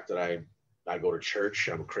defend the fact that I go to church.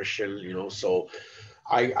 I'm a Christian, you know, so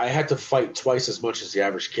I had to fight twice as much as the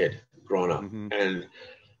average kid growing up. And,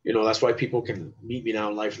 you know, that's why people can meet me now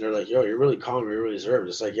in life and they're like, yo, you're really calm, you're really reserved.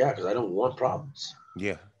 It's like, yeah, because I don't want problems.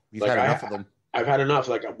 Yeah. You've had enough of them. I've had enough.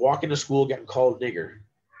 Like I'm walking to school getting called nigger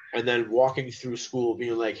and then walking through school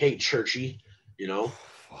being like, hey, churchy, you know?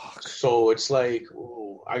 Fuck. So it's like,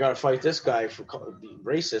 oh, I got to fight this guy for being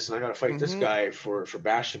racist, and I got to fight this guy for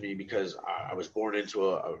bashing me because I was born into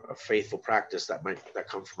a faithful practice that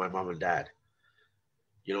comes from my mom and dad.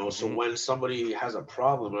 You know, so when somebody has a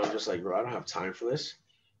problem, I'm just like, bro, I don't have time for this.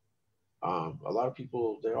 A lot of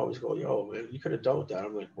people, they always go, yo, man, you could have dealt with that.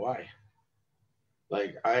 I'm like, why?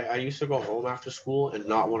 Like, I used to go home after school and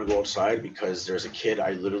not want to go outside because there's a kid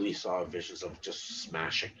I literally saw visions of just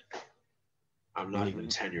smashing. I'm not even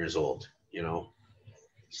 10 years old, you know?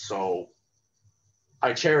 So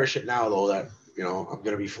I cherish it now, though, that, you know, I'm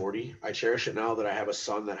going to be 40. I cherish it now that I have a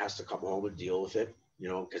son that has to come home and deal with it, you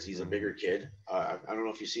know, because he's a bigger kid. I don't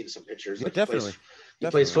know if you've seen some pictures. Yeah, like definitely. He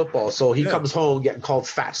plays football. So he comes home getting called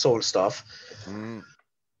fatso and stuff. And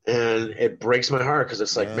it breaks my heart because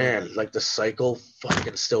it's like, man, like the cycle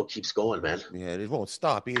fucking still keeps going, man. Yeah, it won't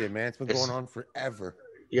stop either, man. It's been going on forever.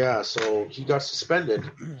 Yeah, so he got suspended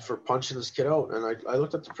for punching this kid out, and I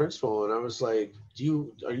looked at the principal and I was like,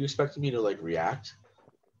 are you expecting me to like react?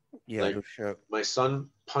 Yeah, like, no shit. My son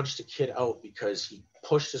punched a kid out because he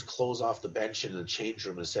pushed his clothes off the bench in the change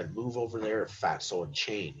room and said, move over there, fatso, and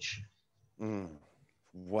change.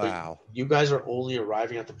 Wow. But you guys are only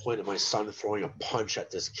arriving at the point of my son throwing a punch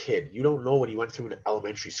at this kid. You don't know what he went through in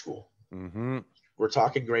elementary school. Mm-hmm. We're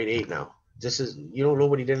talking grade 8 now. You don't know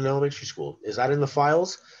what he did in elementary school. Is that in the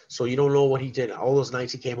files? So you don't know what he did. All those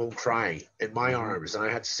nights he came home crying in my arms, and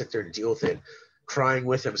I had to sit there and deal with it, crying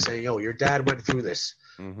with him, saying, yo, your dad went through this.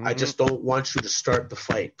 Mm-hmm. I just don't want you to start the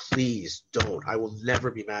fight. Please don't. I will never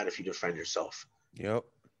be mad if you defend yourself. Yep.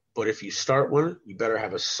 But if you start one, you better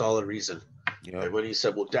have a solid reason. Yep. And when he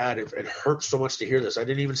said, well, Dad, it hurts so much to hear this. I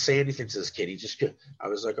didn't even say anything to this kid. I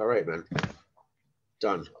was like, all right, man.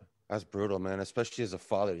 Done. That's brutal, man. Especially as a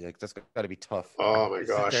father. Like, that's got to be tough. Oh, my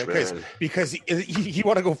gosh, man. Because you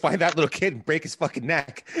want to go find that little kid and break his fucking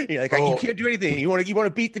neck. You're like, you can't do anything. You want to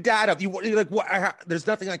beat the dad up. You're like, what? There's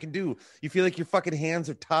nothing I can do. You feel like your fucking hands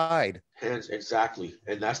are tied. Hands, exactly.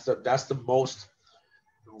 And that's the most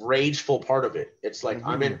rageful part of it. It's like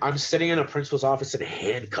I'm sitting in a principal's office in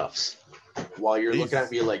handcuffs while you're looking at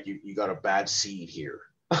me like you got a bad seed here.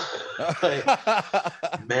 Like,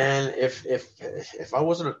 man, if I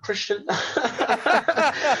wasn't a Christian, you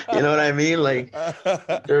know what I mean? Like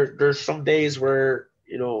there's some days where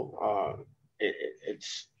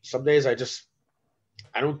it's some days I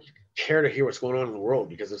don't care to hear what's going on in the world,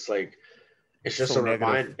 because it's like it's just a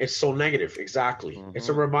reminder. It's so negative. Exactly. Mm-hmm. It's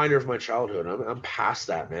a reminder of my childhood. I'm past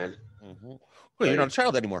that, man. Mm-hmm. Well, you're not a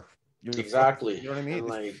child anymore. Exactly. You know what I mean?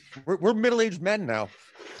 Like we're middle-aged men now.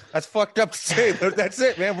 That's fucked up to say, but that's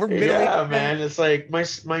it, man. We're middle-aged. Yeah, man. It's like my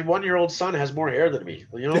 1-year-old son has more hair than me.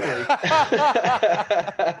 You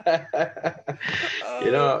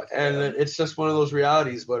know, and it's just one of those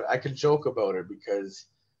realities. But I can joke about it because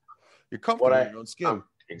you're comfortable in your own skin.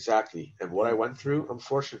 Exactly. And what I went through, I'm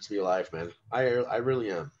fortunate to be alive, man. I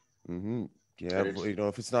really am. Mm-hmm. Yeah,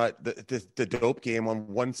 if it's not the dope game on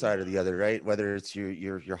one side or the other, right? Whether it's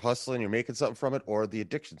you're hustling, you're making something from it, or the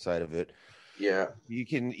addiction side of it. Yeah. You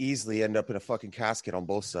can easily end up in a fucking casket on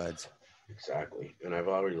both sides. Exactly. And I've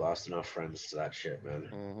already lost enough friends to that shit, man.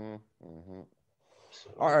 Mm-hmm. Mm-hmm.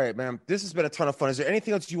 So. All right, man. This has been a ton of fun. Is there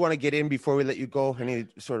anything else you want to get in before we let you go? Any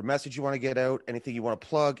sort of message you want to get out? Anything you want to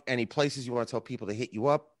plug? Any places you want to tell people to hit you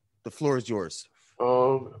up? The floor is yours.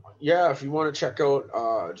 Yeah, if you want to check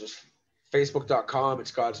out just Facebook.com,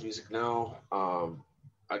 it's God's Music Now.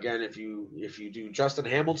 Again, if you do Justin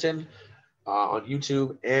Hamilton on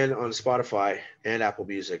YouTube and on Spotify and Apple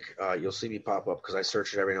Music, you'll see me pop up because I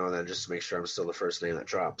search it every now and then just to make sure I'm still the first name that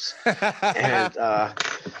drops. And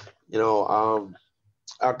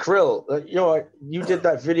Kirill, you did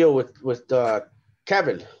that video with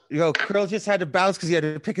Kevin. Kirill just had to bounce because he had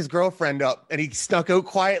to pick his girlfriend up, and he snuck out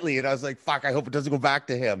quietly. And I was like, "Fuck! I hope it doesn't go back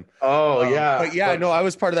to him." Oh yeah, but yeah, no, I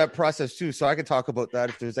was part of that process too, so I can talk about that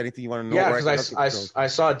if there's anything you want to know. Yeah, because I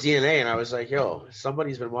saw DNA, and I was like, "Yo,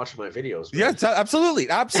 somebody's been watching my videos." Man.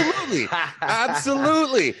 Yeah,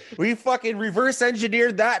 absolutely. We fucking reverse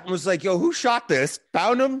engineered that and was like, "Yo, who shot this?"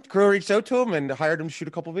 Found him. Kirill reached out to him and hired him to shoot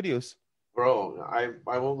a couple videos. Bro,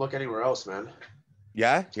 I won't look anywhere else, man.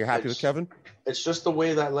 Yeah, you're happy with Kevin? It's just the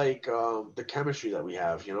way that the chemistry that we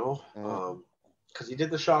have, because he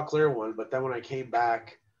did the Choclair one, but then when I came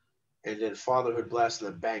back and did Fatherhood Blessed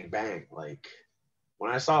and then Bang Bang, like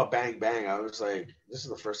when I saw Bang Bang, I was like, this is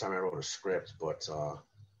the first time I wrote a script, but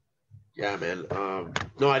yeah, man.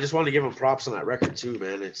 No, I just wanted to give him props on that record too,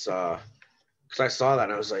 man. It's because I saw that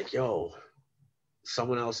and I was like, yo,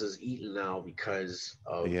 someone else is eating now because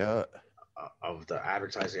of the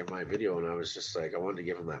advertising of my video, and I was just like, I wanted to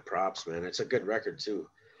give him that props, man. It's a good record too.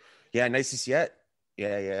 Yeah, Nicest Yet.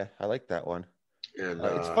 Yeah, I like that one. And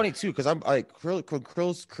it's funny too because I'm like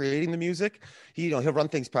Kirill's creating the music. He'll run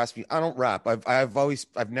things past me. I don't rap.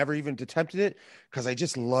 I've never even attempted it because I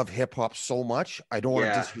just love hip hop so much. I don't want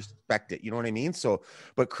to disrespect it. You know what I mean? So,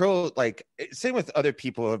 but Kirill, like same with other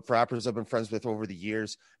people, rappers I've been friends with over the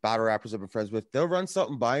years, battle rappers I've been friends with. They'll run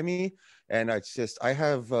something by me, and I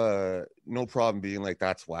have no problem being like,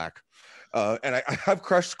 that's whack. And I've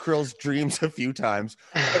crushed Kirill's dreams a few times,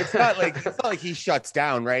 but it's not like he shuts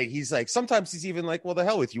down, right? He's like, sometimes he's even like, well, the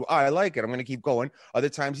hell with you. I like it. I'm going to keep going. Other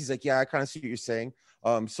times he's like, yeah, I kind of see what you're saying.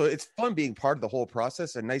 So it's fun being part of the whole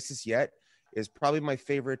process. And Nicest Yet is probably my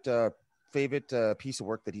favorite piece of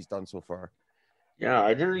work that he's done so far. Yeah,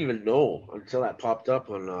 I didn't even know until that popped up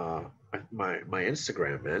on my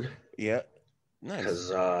Instagram, man. Yeah, nice.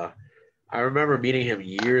 Because I remember meeting him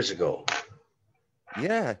years ago.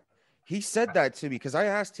 Yeah. He said that to me because I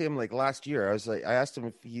asked him like last year. I asked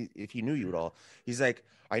him if he knew you at all. He's like,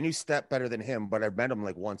 I knew Step better than him, but I met him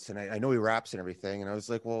like once, and I know he raps and everything. And I was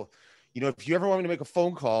like, well, if you ever want me to make a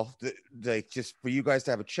phone call, like just for you guys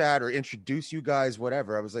to have a chat or introduce you guys,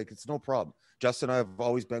 whatever. I was like, it's no problem. Justin and I have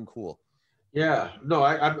always been cool. Yeah, no,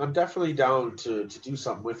 I'm definitely down to do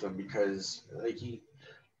something with him because like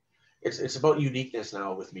it's about uniqueness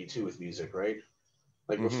now with me too with music, right?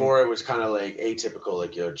 Like Mm-hmm. before, it was kind of like atypical,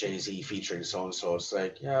 like Jay-Z featuring so and so. It's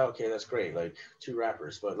like, yeah, okay, that's great, like two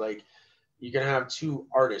rappers, but like you can have two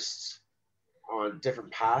artists on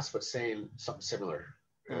different paths, but saying something similar.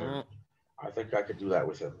 Mm-hmm. And I think I could do that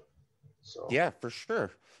with him. So Yeah, for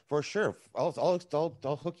sure. For sure. I'll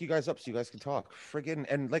hook you guys up so you guys can talk. Friggin'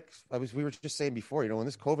 and like we were just saying before, when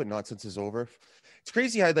this COVID nonsense is over, it's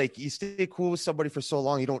crazy how like you stay cool with somebody for so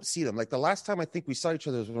long, you don't see them. Like the last time I think we saw each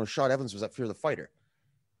other was when Sean Evans was at Fear the Fighter.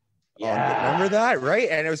 Remember that, right?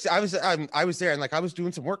 And I was there and like I was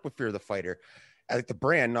doing some work with Fear the Fighter, at like the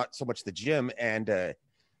brand, not so much the gym. And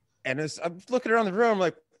I'm looking around the room,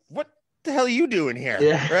 like, what the hell are you doing here?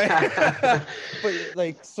 Yeah. Right. But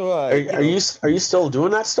like, so are you still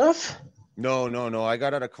doing that stuff? No. I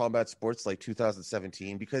got out of combat sports like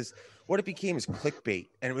 2017 because what it became is clickbait,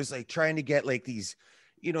 and it was like trying to get like these,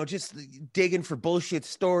 just digging for bullshit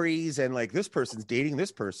stories, and like this person's dating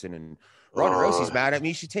this person, and Ronda Rousey's mad at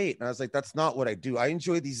Misha Tate, and I was like, that's not what I do. I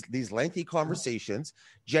enjoy these lengthy conversations,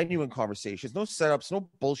 genuine conversations, no setups, no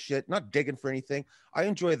bullshit, not digging for anything. I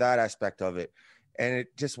enjoy that aspect of it, and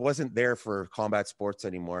it just wasn't there for combat sports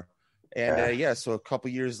anymore. And so a couple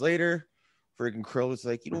years later, friggin' Krill was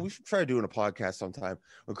like, we should try doing a podcast sometime.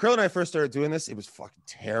 When Krill and I first started doing this, it was fucking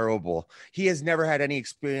terrible. He has never had any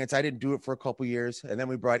experience. I didn't do it for a couple years. And then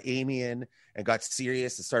we brought Amy in and got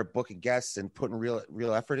serious and started booking guests and putting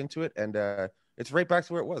real effort into it. And it's right back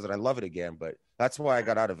to where it was. And I love it again. But that's why I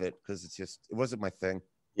got out of it, because it wasn't my thing.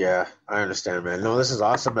 Yeah, I understand, man. No, this is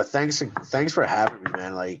awesome. But thanks for having me,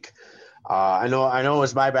 man. Like, I know it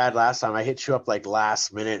was my bad last time. I hit you up like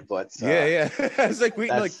last minute, but yeah. I was like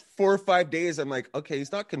waiting like 4 or 5 days. I'm like, okay,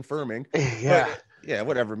 he's not confirming. Yeah. But, yeah,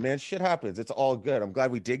 whatever, man. Shit happens. It's all good. I'm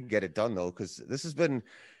glad we did get it done though, because it's been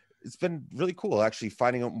really cool actually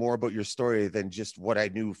finding out more about your story than just what I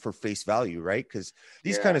knew for face value, right? Because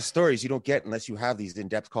these kind of stories you don't get unless you have these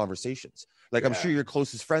in-depth conversations. Like I'm sure your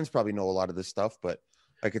closest friends probably know a lot of this stuff, but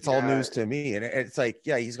like it's all news to me. And it's like,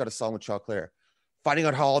 yeah, he's got a song with Choclair. Finding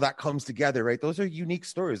out how all that comes together, right? Those are unique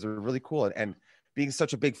stories. They're really cool. And being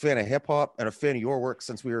such a big fan of hip hop and a fan of your work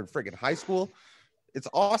since we were in friggin' high school, it's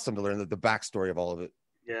awesome to learn the backstory of all of it.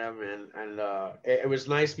 Yeah, man. And it was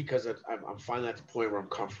nice because I'm finally at the point where I'm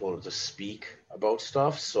comfortable to speak about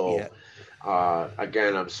stuff. So,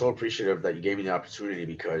 again, I'm so appreciative that you gave me the opportunity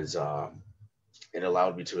because it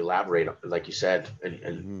allowed me to elaborate, like you said,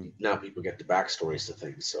 and now people get the backstories to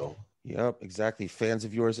things. So. Yep, exactly. Fans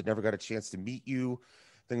of yours that never got a chance to meet you,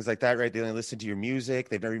 things like that, right? They only listen to your music.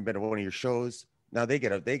 They've never even been to one of your shows. Now they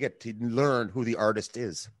get to learn who the artist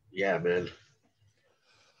is. Yeah, man.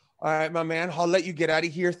 All right, my man. I'll let you get out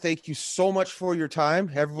of here. Thank you so much for your time.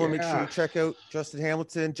 Everyone, make sure you check out Justin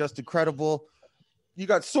Hamilton, Just Incredible. You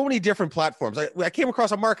got so many different platforms. I came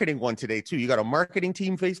across a marketing one today too. You got a marketing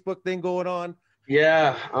team Facebook thing going on.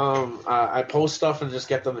 Yeah, I post stuff and just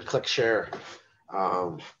get them to click share.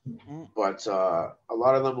 But a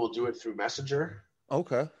lot of them will do it through Messenger.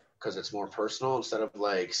 Okay. Because it's more personal instead of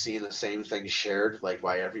like seeing the same thing shared like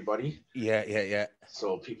by everybody. Yeah.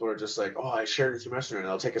 So people are just like, oh, I shared it through Messenger, and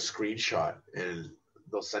they'll take a screenshot and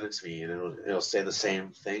they'll send it to me, and it'll say the same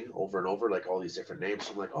thing over and over, like all these different names.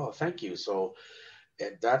 So I'm like, oh, thank you. So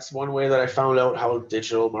that's one way that I found out how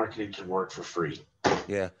digital marketing can work for free.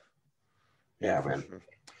 Yeah, man. Sure.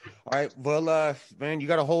 All right. Well, man, you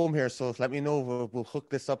got a home here, so let me know. We'll hook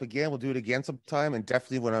this up again. We'll do it again sometime, and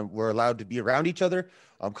definitely when we're allowed to be around each other,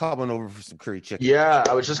 I'm coming over for some curry chicken. Yeah,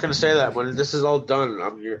 I was just gonna say that when this is all done,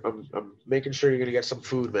 I'm making sure you're gonna get some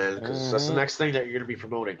food, man, because that's the next thing that you're gonna be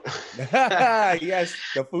promoting. Yes,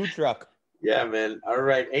 the food truck. Yeah, man. All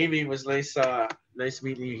right, Amy, it was nice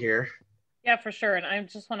meeting you here. Yeah, for sure. And I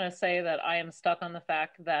just want to say that I am stuck on the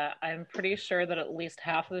fact that I'm pretty sure that at least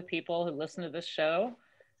half of the people who listen to this show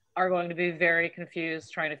are going to be very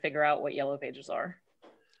confused trying to figure out what yellow pages are.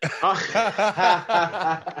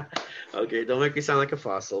 Okay, don't make me sound like a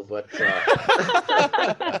fossil, but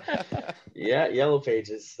yeah, yellow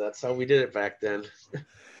pages. That's how we did it back then.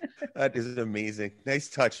 That is amazing. Nice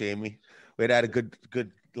touch, Amy. We'd add a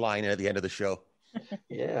good line at the end of the show.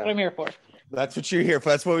 Yeah. That's what I'm here for. That's what you're here for.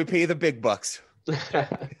 That's why we pay you the big bucks. All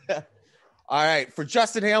right. For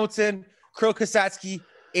Justin Hamilton, Kirill Kasatskiy,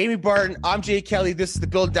 Amy Barton, I'm Jay Kelly. This is The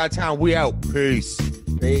Building Downtown. We out. Peace.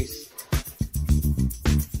 Peace.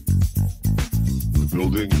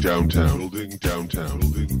 Building downtown. Building downtown.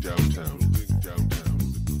 Building downtown. Building downtown.